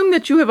assume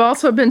that you have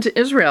also been to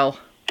Israel?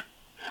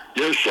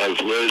 Yes, I've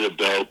led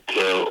about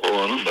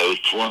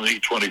 20,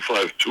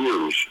 25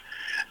 tours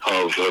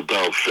of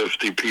about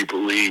 50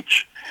 people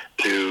each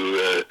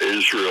to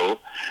Israel,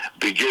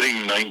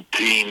 beginning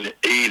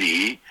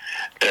 1980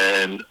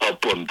 and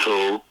up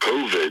until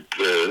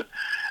COVID.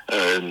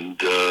 And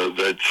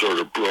that sort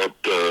of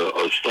brought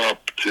a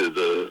stop to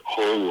the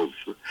whole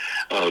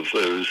of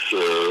those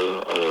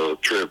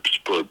trips.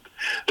 But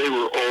they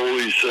were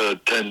always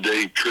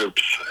 10-day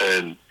trips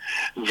and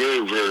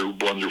very, very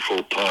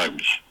wonderful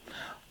times.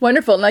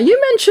 Wonderful. Now, you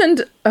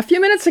mentioned a few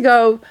minutes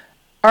ago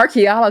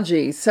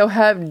archaeology. So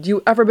have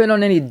you ever been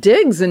on any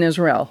digs in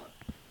Israel?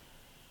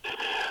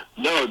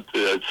 No,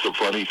 that's the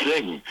funny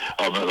thing.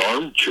 I'm an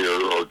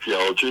armchair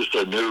archaeologist.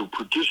 I never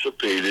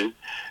participated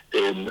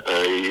in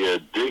a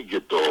dig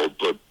at all,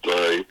 but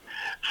I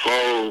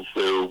follow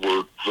their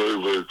work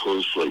very, very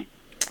closely.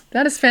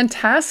 That is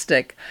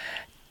fantastic.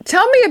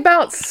 Tell me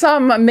about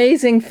some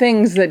amazing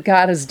things that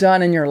God has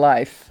done in your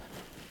life.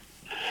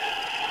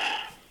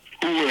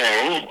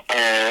 Well,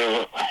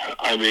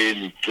 I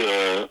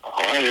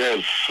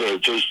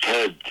have just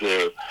had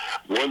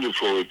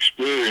wonderful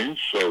experience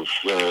of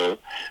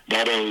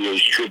not only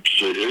those trips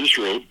to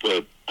Israel,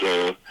 but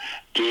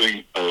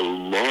doing a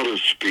lot of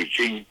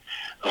speaking.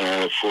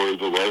 For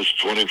the last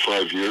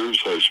 25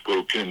 years, I've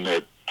spoken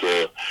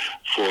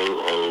for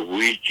a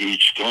week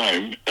each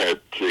time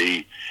at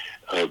the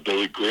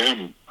Billy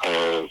Graham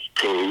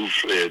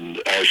Cove in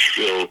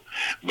Asheville,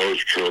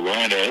 North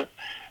Carolina,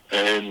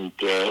 and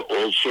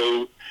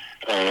also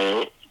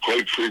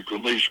quite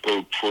frequently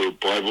spoke for a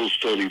Bible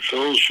Study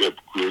Fellowship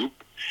group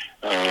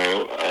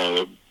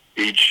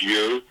each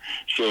year.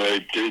 So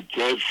I did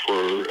that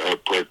for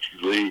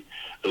practically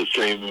the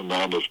same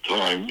amount of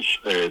times,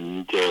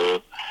 and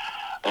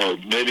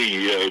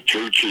many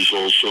churches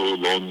also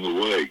along the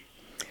way.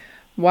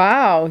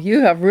 Wow, you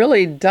have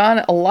really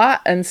done a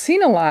lot and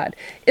seen a lot.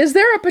 Is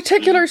there a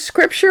particular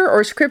scripture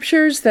or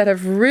scriptures that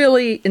have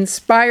really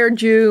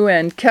inspired you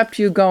and kept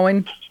you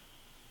going?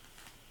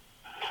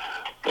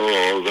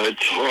 Oh,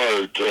 that's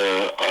hard.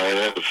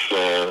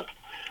 I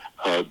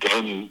have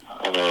done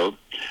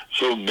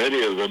so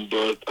many of them,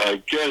 but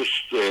I guess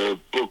the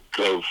book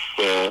of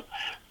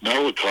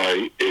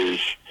Malachi is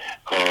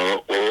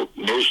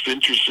most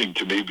interesting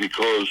to me,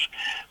 because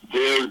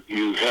there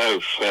you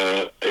have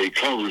a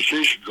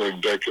conversation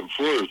going back and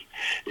forth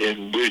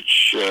in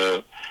which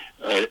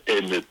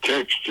in the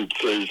text it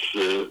says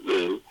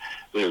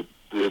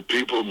the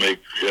people make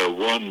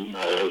one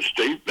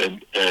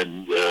statement,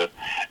 and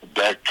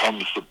back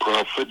comes the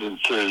prophet and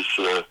says,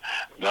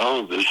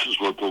 no, this is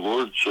what the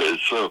Lord says.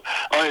 So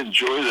I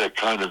enjoy that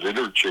kind of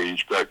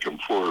interchange back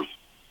and forth.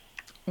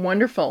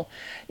 Wonderful.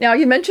 Now,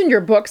 you mentioned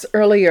your books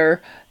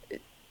earlier.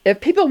 If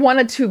people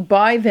wanted to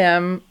buy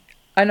them,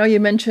 I know you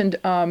mentioned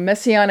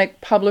Messianic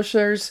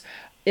Publishers.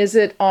 Is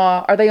it?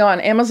 Are they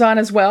on Amazon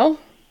as well?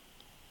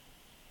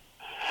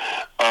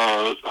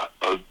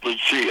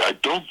 Let's see. I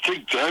don't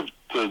think that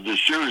the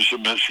series of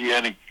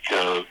Messianic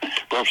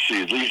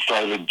Prophecy, at least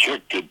I haven't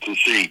checked it to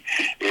see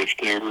if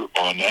they're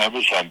on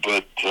Amazon,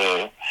 but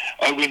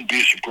I wouldn't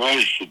be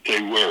surprised if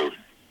they were.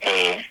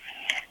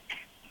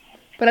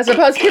 But I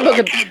suppose people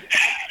could...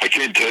 I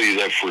can't tell you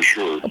that for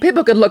sure. Well,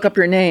 people could look up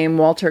your name,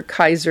 Walter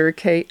Kaiser,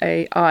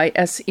 Kaiser,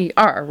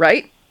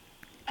 right?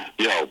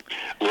 Yeah,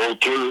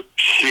 Walter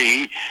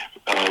C.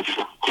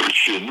 For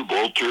Christian,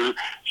 Walter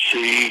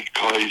C.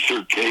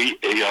 Kaiser,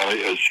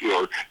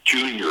 Kaiser,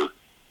 Jr.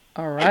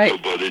 All right. I go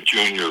by the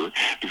Jr.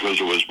 because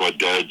it was my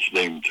dad's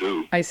name,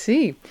 too. I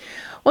see.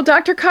 Well,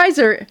 Dr.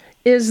 Kaiser,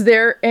 is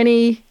there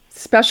any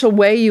special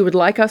way you would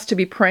like us to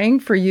be praying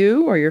for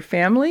you or your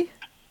family?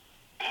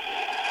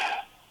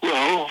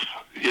 Well,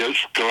 yes,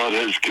 God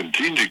has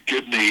continued to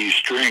give me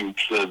strength.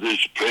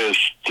 This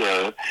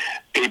past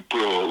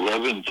April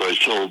 11th, I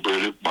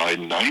celebrated my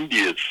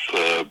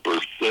 90th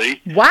birthday.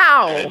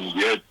 Wow! And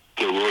yet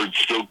the Lord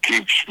still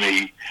keeps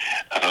me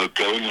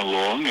going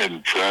along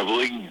and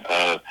traveling,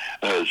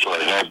 as I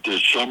have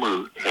this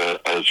summer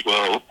as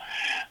well.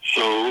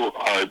 So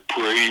I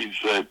pray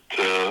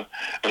that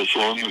as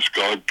long as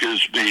God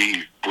gives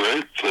me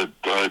breath, that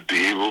I'd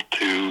be able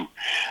to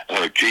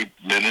keep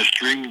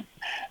ministering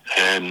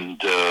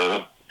and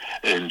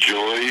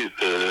enjoy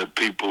the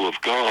people of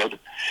God,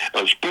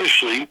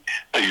 especially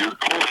your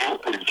call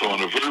is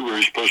on a very,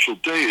 very special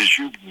day. As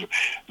you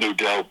no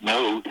doubt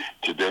know,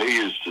 today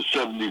is the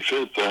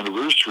 75th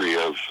anniversary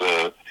of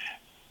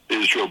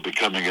Israel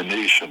becoming a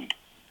nation.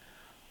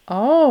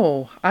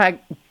 Oh, I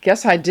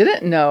guess I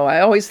didn't know. I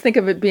always think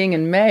of it being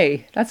in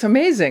May. That's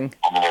amazing.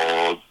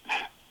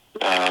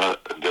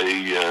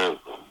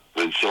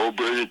 They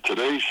celebrate it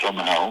today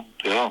somehow,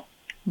 yeah.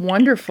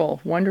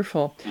 Wonderful,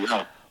 wonderful.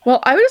 Yeah. Well,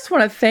 I just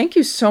want to thank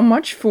you so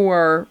much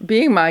for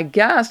being my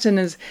guest. And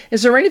is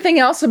there anything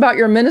else about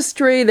your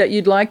ministry that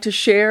you'd like to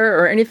share,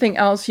 or anything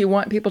else you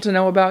want people to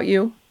know about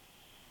you?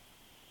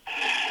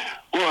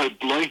 Well,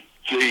 I'd like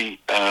the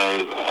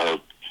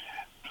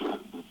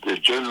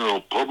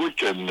general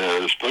public, and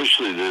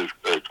especially the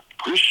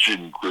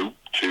Christian group,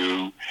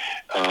 to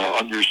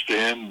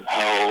understand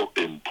how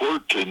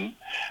important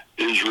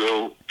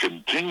Israel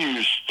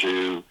continues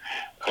to,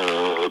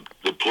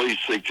 the place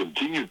they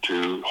continue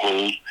to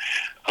hold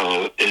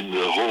in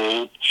the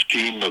whole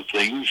scheme of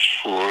things,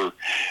 for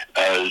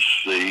as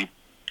the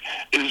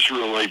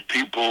Israelite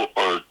people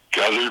are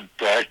gathered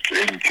back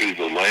into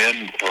the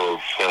land of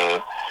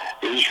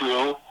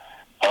Israel,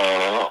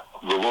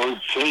 the Lord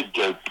said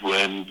that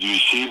when you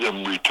see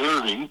them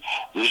returning,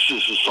 this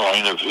is a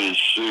sign of His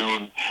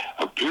soon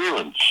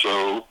appearance.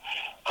 So,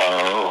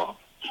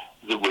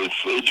 with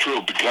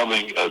Israel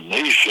becoming a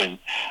nation,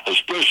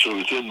 especially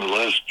within the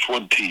last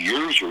 20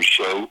 years or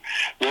so,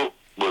 what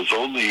was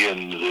only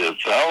in the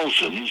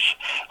thousands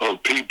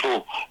of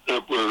people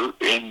that were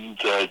in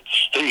that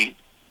state,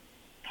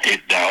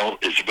 it now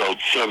is about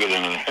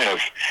 7.5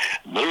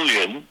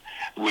 million,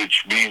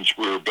 which means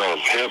we're about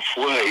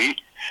halfway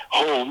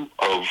home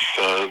of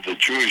the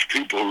Jewish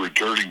people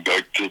returning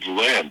back to the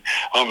land.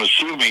 I'm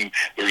assuming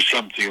there's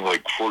something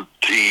like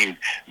 14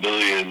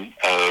 million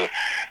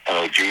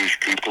Jewish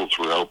people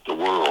throughout the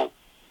world.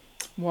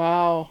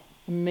 Wow.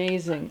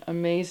 Amazing,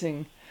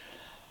 amazing.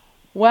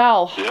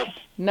 Well, Yep.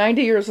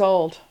 90 years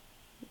old.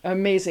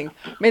 Amazing.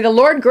 May the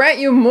Lord grant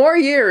you more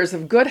years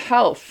of good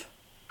health.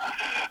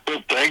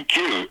 Well, thank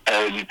you.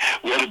 And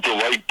what a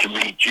delight to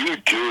meet you,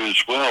 too,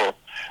 as well.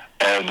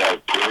 And I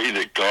pray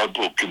that God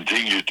will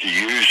continue to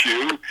use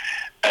you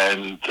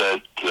and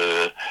that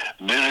the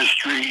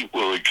ministry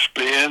will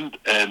expand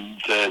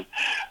and that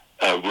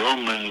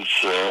Romans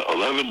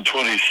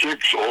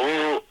 11:26,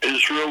 all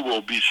Israel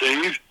will be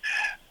saved.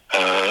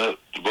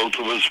 Both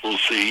of us will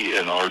see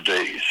in our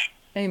days.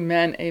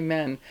 Amen,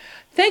 amen.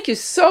 Thank you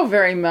so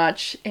very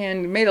much,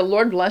 and may the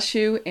Lord bless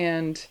you,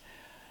 and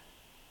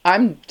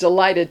I'm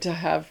delighted to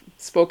have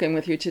spoken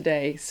with you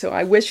today. So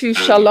I wish you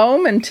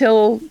shalom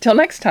until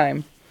next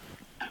time.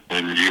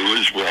 And you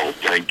as well.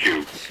 Thank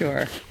you.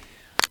 Sure.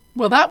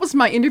 Well, that was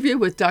my interview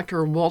with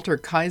Dr. Walter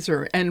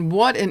Kaiser, and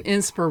what an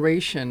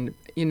inspiration,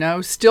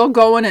 still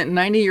going at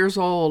 90 years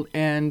old,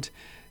 and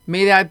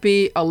may that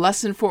be a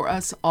lesson for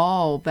us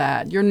all,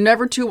 that you're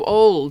never too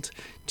old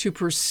to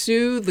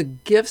pursue the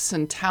gifts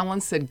and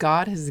talents that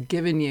God has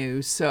given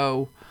you.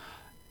 So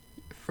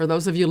for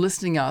those of you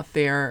listening out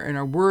there and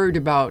are worried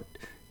about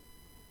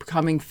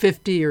becoming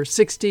 50 or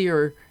 60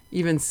 or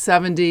even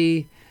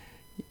 70,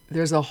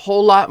 there's a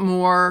whole lot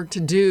more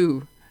to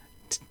do,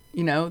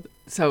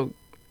 so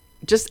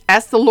just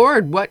ask the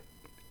Lord what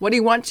he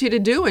wants you to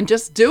do and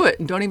just do it,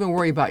 and don't even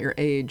worry about your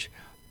age.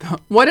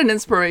 What an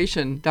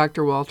inspiration,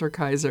 Dr. Walter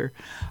Kaiser.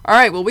 All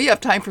right, well, we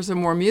have time for some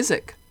more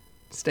music.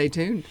 Stay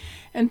tuned.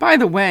 And by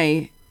the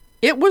way,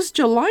 it was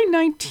July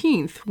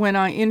 19th when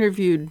I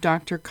interviewed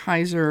Dr.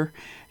 Kaiser,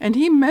 and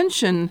he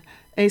mentioned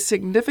a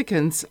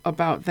significance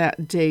about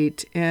that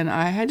date, and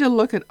I had to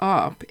look it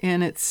up,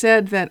 and it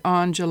said that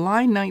on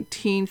July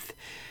 19th,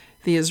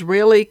 the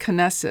Israeli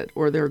Knesset,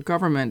 or their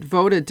government,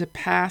 voted to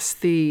pass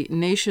the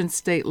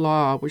nation-state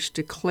law which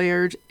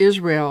declared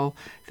Israel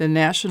the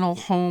national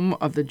home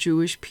of the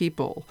Jewish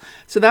people.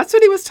 So that's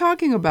what he was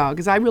talking about,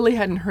 because I really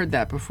hadn't heard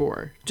that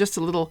before. Just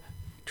a little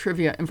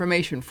trivia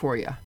information for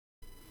you.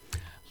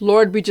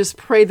 Lord, we just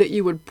pray that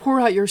you would pour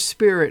out your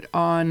Spirit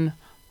on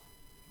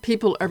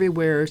people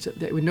everywhere so that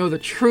they would know the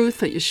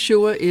truth that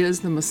Yeshua is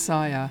the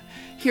Messiah.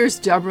 Here's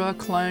Deborah,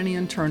 Kleine,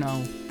 and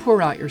Turno.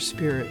 Pour out your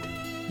Spirit.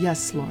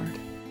 Yes, Lord.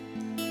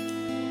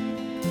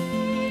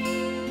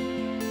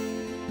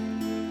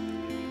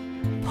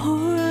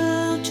 Pour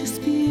out your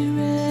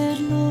Spirit,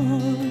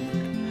 Lord,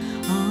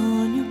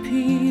 on your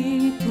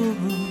people.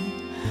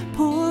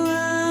 Pour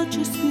out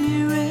your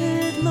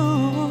Spirit,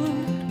 Lord,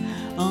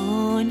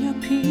 on your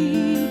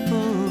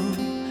people.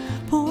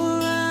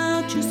 Pour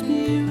out your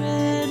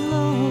Spirit,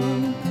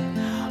 Lord,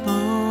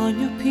 on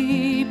your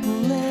people.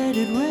 Let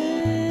it rain.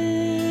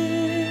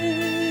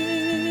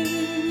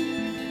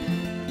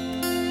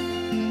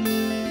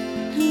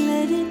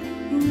 Let it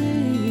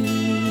rain.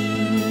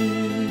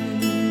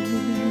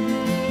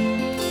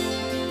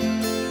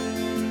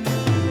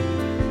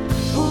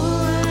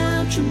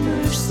 Your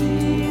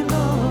mercy,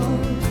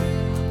 Lord,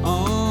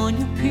 on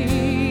your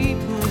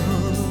people.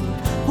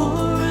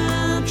 Pour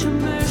out your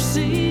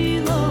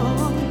mercy,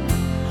 Lord,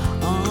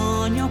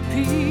 on your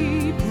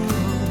people.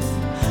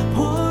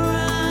 Pour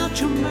out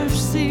your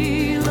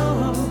mercy,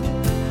 Lord,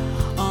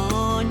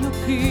 on your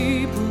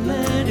people.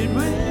 Let it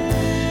rain.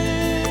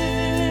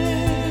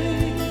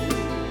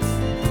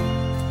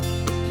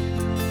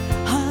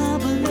 Ah,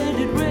 but let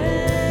it rain.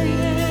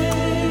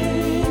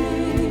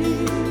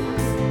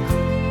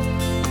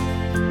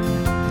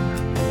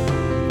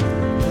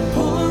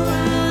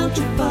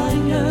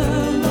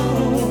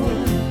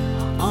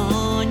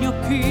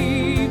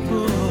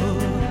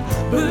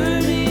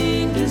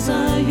 Burning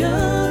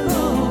desire,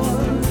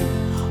 Lord,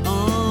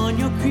 on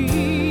your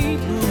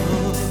people.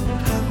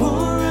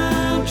 Pour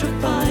out your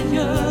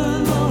fire,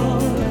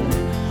 Lord,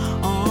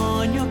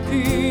 on your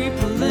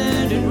people.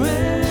 Let it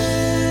rain.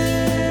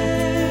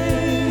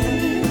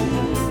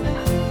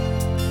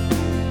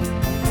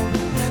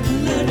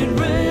 Let it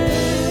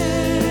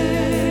rain.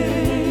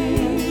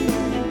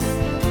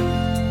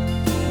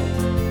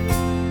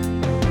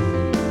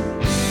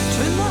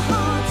 Turn the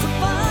hearts of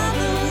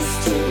fathers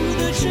to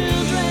the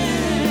children.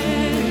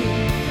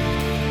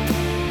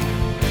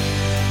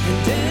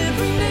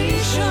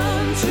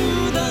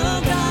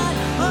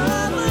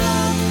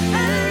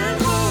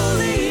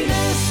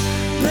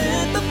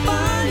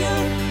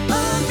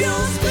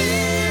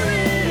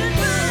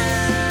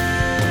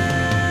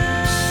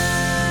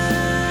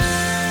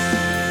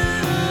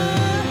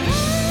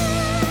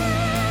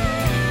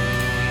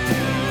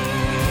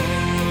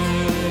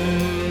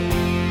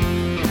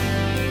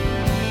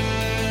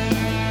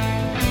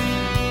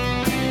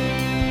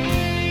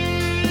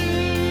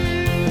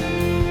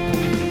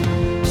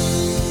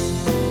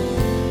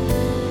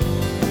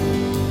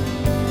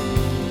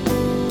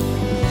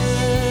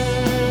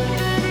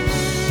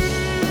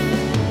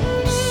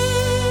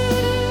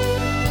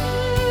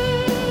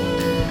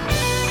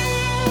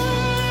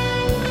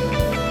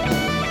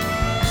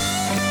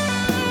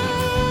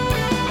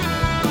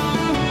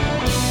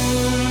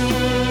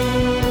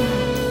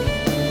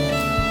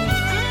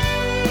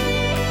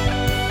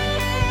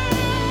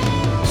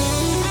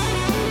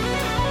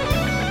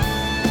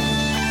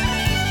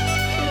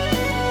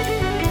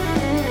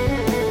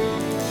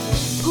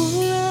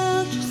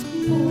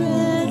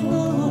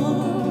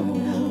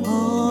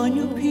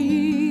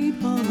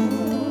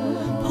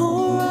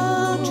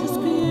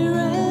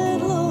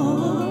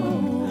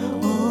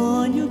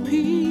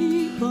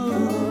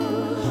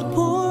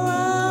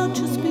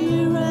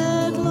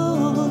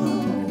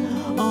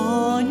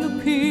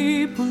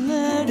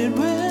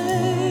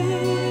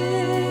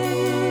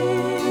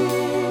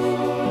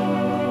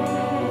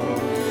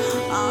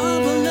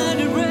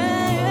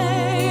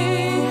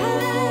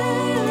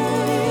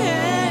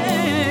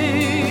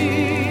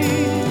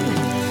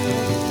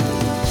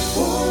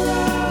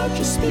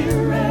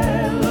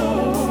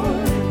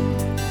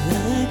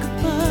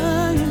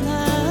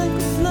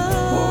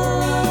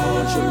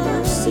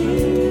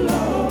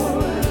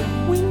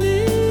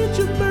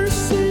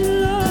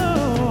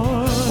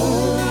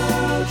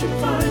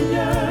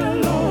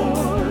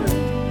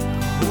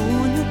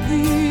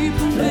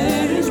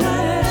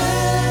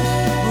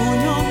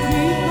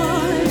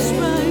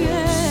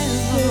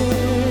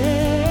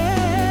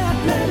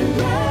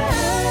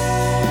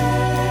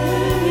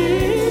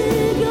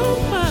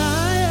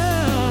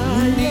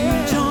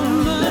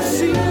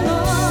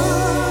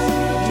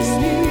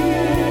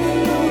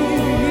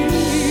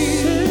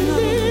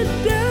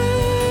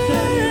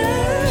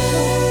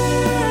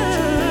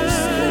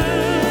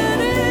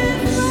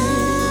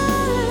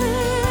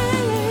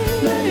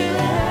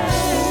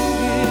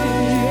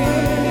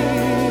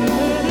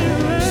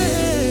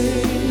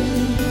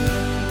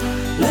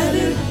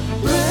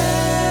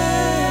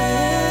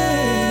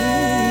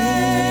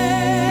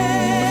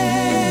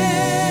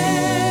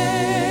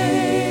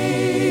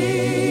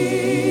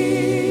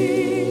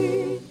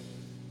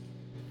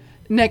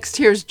 Next,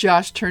 here's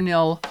Josh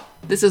Turnell.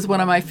 This is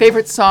one of my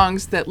favorite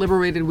songs that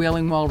Liberated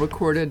Wailing Wall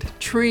recorded,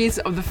 Trees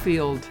of the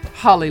Field.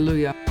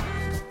 Hallelujah.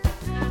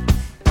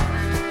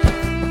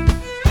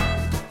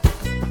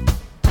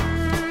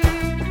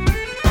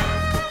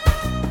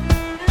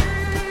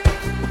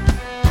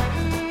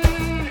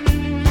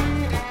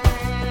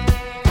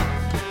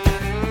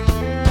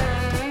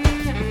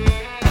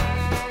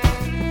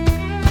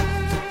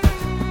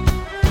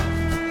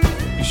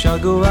 You shall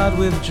go out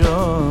with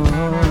joy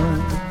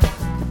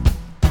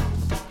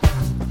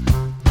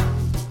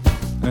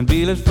and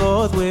be led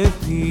forth with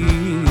peace.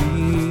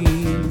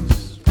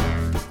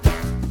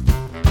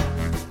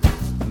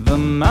 The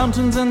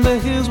mountains and the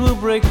hills will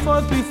break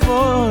forth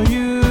before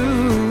you.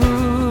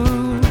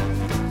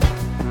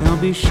 There'll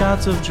be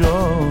shouts of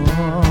joy,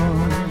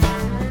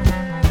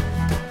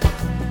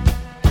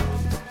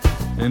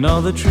 and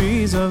all the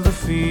trees of the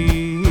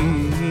field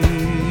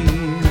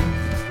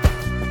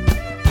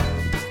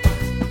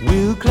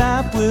will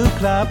clap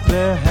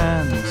their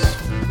hands.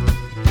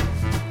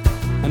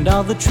 And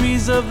all the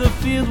trees of the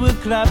field will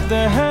clap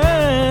their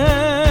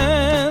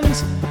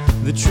hands.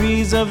 The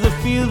trees of the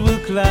field will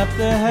clap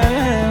their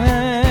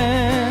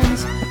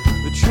hands.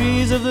 The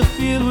trees of the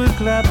field will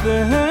clap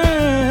their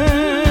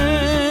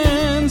hands.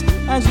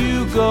 As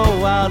you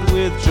go out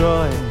with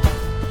joy,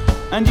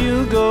 and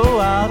you go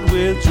out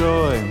with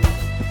joy,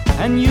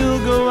 and you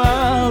go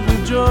out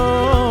with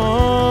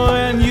joy,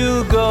 and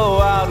you go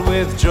out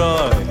with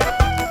joy.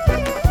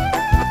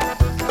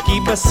 Ki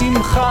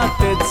basimcha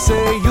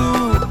tetzeyu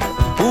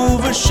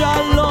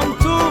ובשלום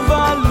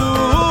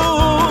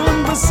תובלון,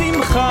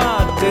 בשמחה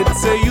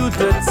תצאו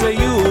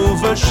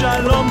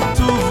ובשלום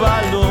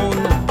תובלון,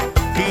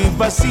 כי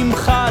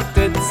בשמחה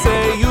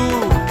תצאו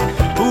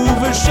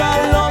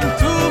ובשלום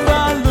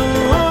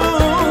תובלון,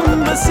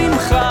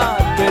 בשמחה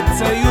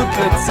תצאו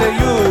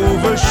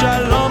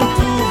ובשלום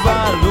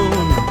תובלון.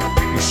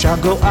 You shall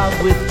go out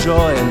with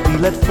joy and be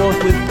led forth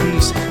with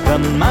peace. The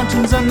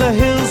mountains and the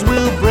hills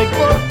will break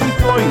forth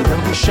before you.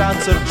 There'll be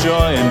shouts of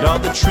joy, and all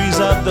the trees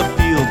of the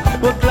field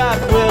will clap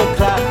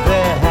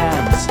their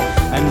hands.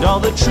 And all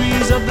the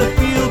trees of the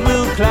field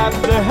will clap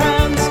their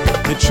hands.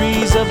 The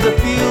trees of the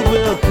field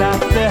will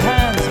clap their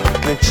hands.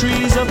 The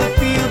trees of the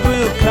field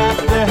will clap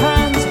their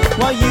hands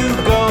while you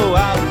go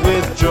out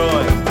with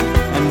joy.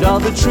 And all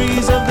the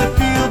trees of the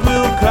field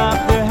will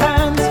clap their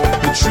hands.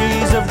 The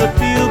trees of the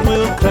field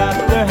will clap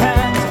their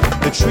hands.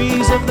 The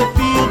trees of the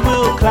field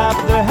will clap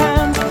their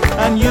hands.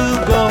 And you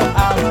go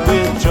out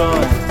with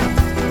joy.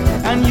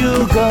 And you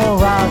go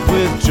out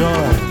with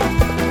joy.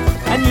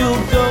 And you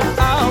go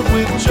out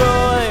with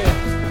joy.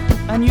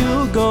 And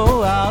you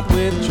go out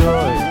with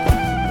joy.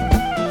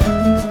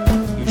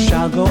 You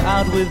shall go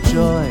out with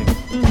joy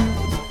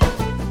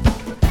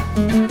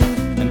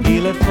and be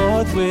led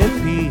forth with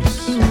peace.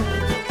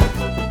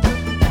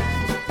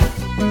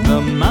 The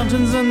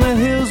mountains and the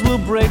hills will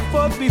break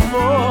forth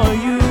before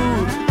you.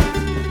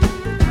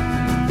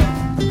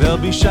 There'll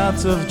be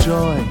shouts of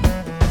joy,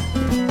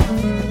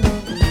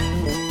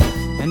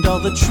 and all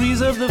the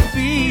trees of the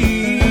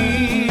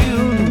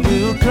field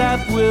will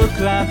clap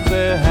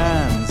their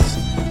hands.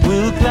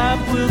 We'll clap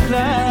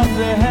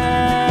their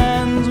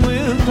hands.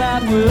 We'll clap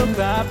their hands. We'll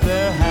clap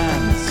their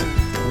hands.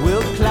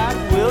 We'll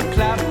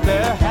clap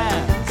their hands.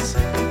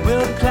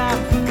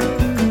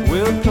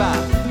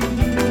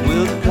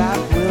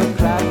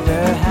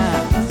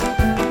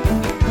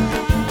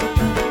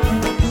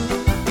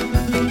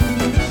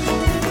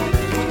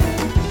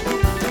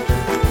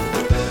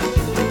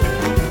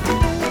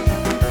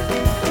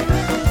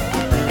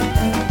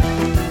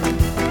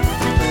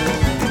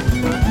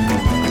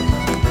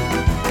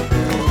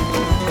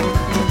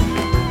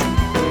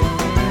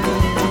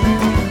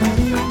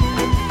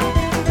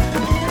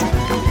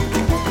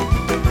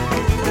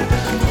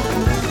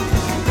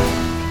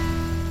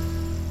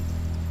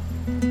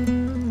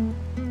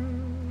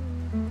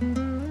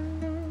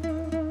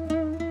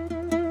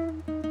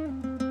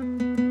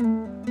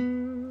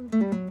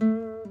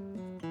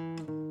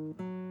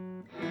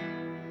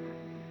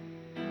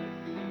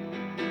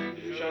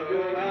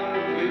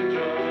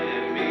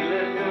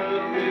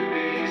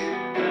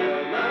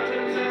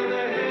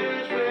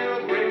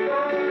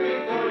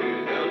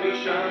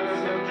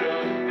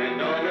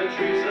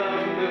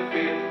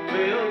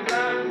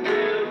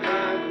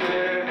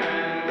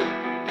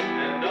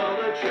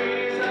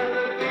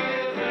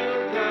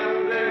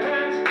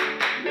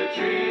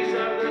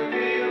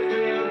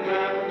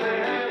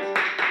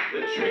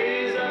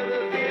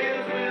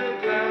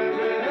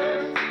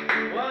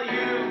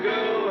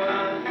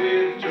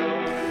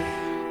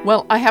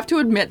 Well, I have to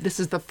admit, this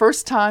is the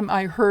first time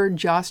I heard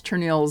Josh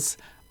Turnell's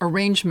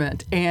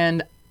arrangement,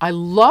 and I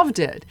loved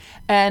it.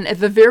 And at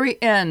the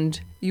very end,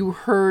 you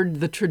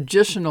heard the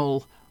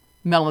traditional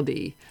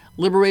melody.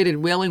 Liberated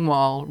Wailing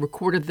Wall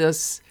recorded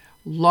this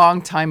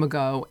long time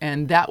ago,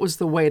 and that was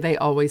the way they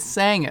always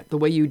sang it, the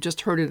way you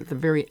just heard it at the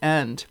very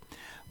end.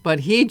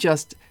 But he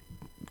just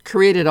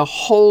created a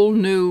whole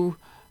new,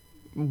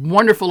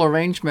 wonderful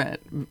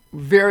arrangement,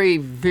 very,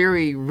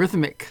 very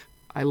rhythmic.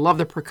 I love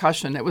the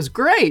percussion. It was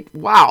great.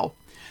 Wow.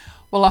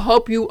 Well, I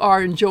hope you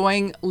are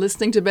enjoying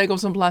listening to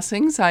Bagels and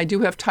Blessings. I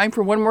do have time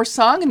for one more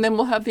song, and then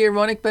we'll have the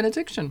Aaronic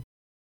benediction.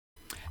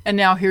 And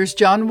now here's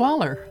John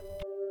Waller.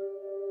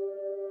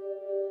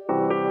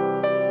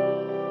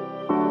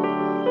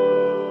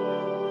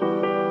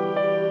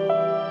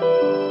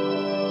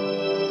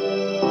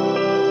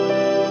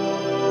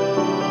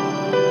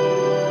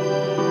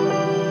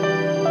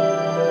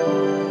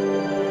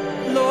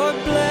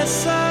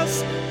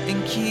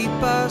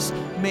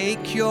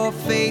 Make your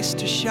face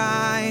to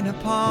shine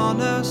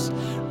upon us,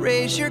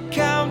 raise your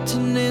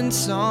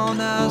countenance on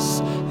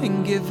us,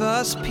 and give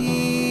us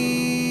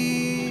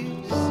peace.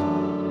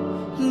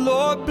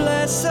 Lord,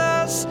 bless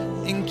us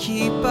and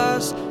keep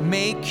us,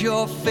 make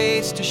your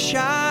face to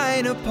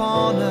shine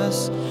upon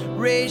us,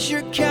 raise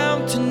your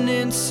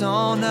countenance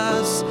on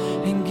us,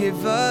 and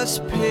give us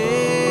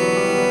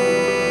peace.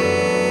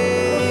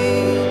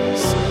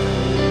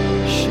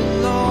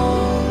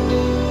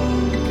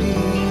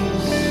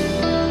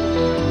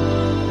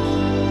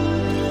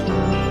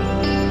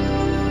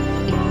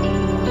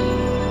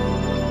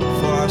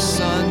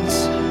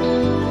 Sons,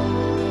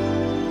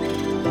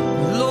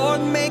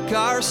 Lord, make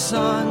our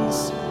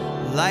sons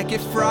like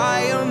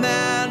Ephraim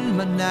and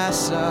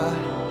Manasseh,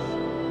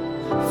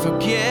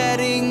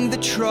 forgetting the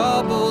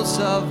troubles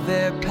of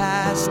their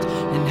past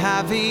and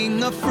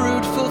having a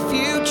fruitful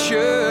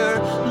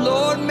future.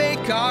 Lord,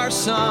 make our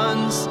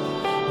sons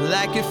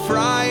like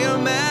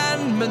Ephraim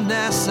and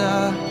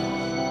Manasseh,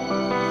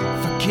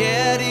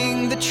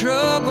 forgetting the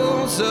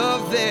troubles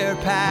of their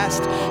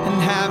past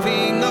and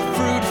having a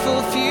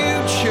fruitful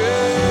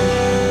future.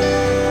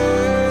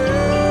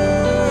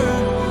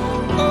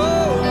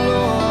 Oh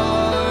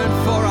Lord,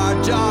 for our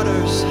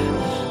daughters,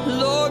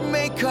 Lord,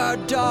 make our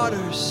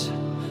daughters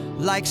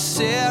like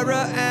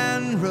Sarah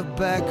and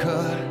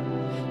Rebecca,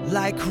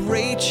 like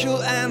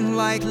Rachel and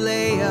like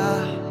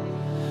Leah,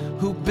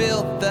 who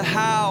built the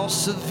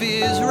house of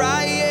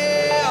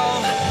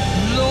Israel.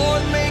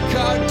 Lord, make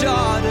our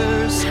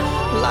daughters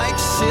like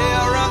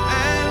Sarah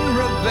and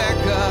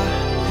Rebecca,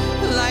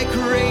 like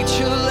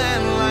Rachel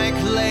and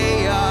like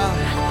Leah,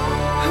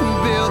 who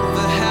built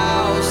the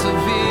house of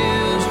Israel.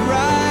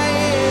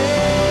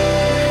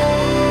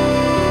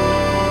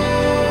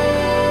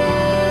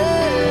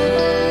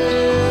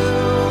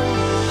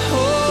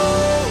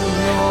 Oh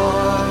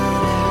Lord,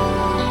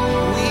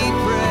 we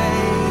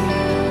pray.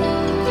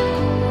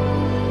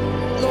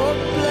 Lord,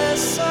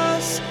 bless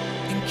us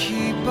and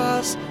keep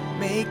us,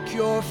 make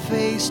your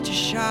face to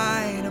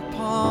shine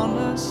upon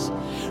us,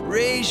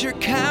 raise your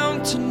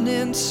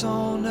countenance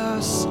on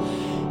us,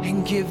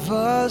 and give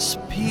us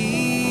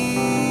peace.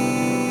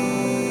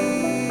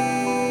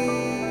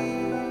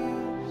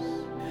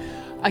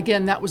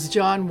 Again, that was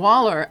John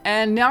Waller.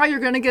 And now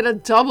you're going to get a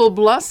double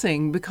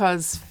blessing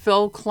because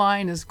Phil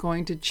Klein is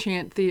going to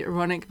chant the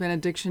Aaronic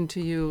benediction to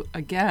you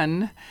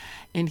again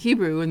in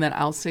Hebrew, and then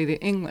I'll say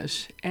the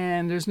English.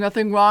 And there's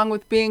nothing wrong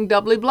with being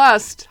doubly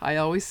blessed, I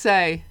always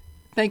say.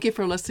 Thank you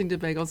for listening to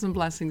Bagels and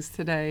Blessings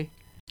today.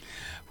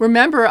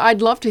 Remember,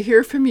 I'd love to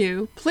hear from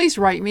you. Please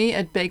write me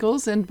at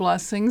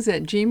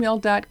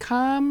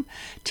bagelsandblessings@gmail.com.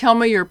 Tell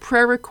me your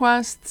prayer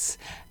requests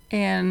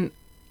and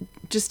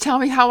just tell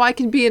me how I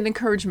can be an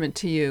encouragement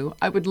to you.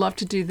 I would love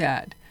to do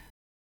that.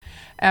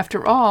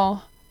 After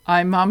all,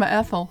 I'm Mama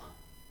Ethel.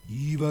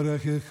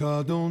 Yivarechech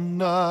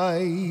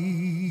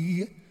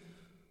Adonai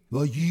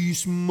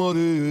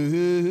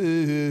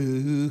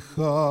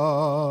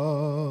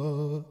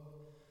v'yismorecha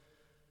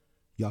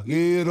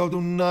Yagir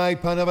Adonai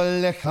panav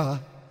alecha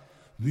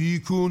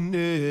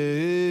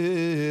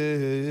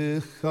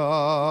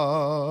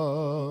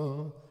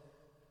v'yikunecha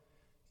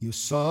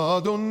Yis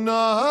Adonai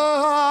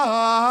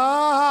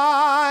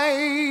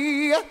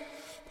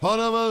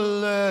panav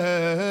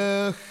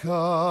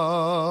alecha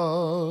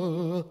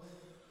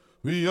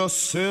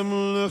v'yasem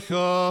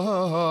lecha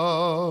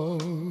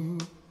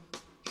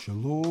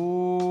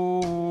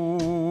Shalom.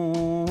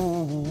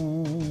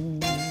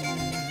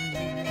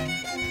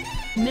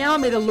 Now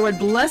may the Lord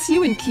bless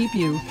you and keep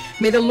you.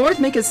 May the Lord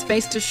make his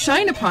face to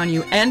shine upon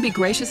you and be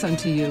gracious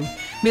unto you.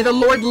 May the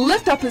Lord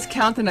lift up his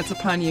countenance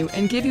upon you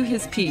and give you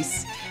his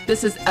peace.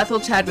 This is Ethel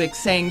Chadwick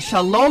saying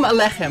Shalom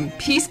Aleichem,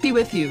 peace be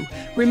with you.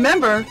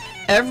 Remember,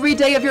 every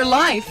day of your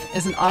life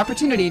is an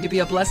opportunity to be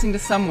a blessing to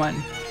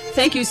someone.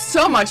 Thank you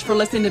so much for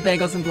listening to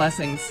Bagels and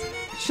Blessings.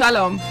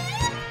 Shalom.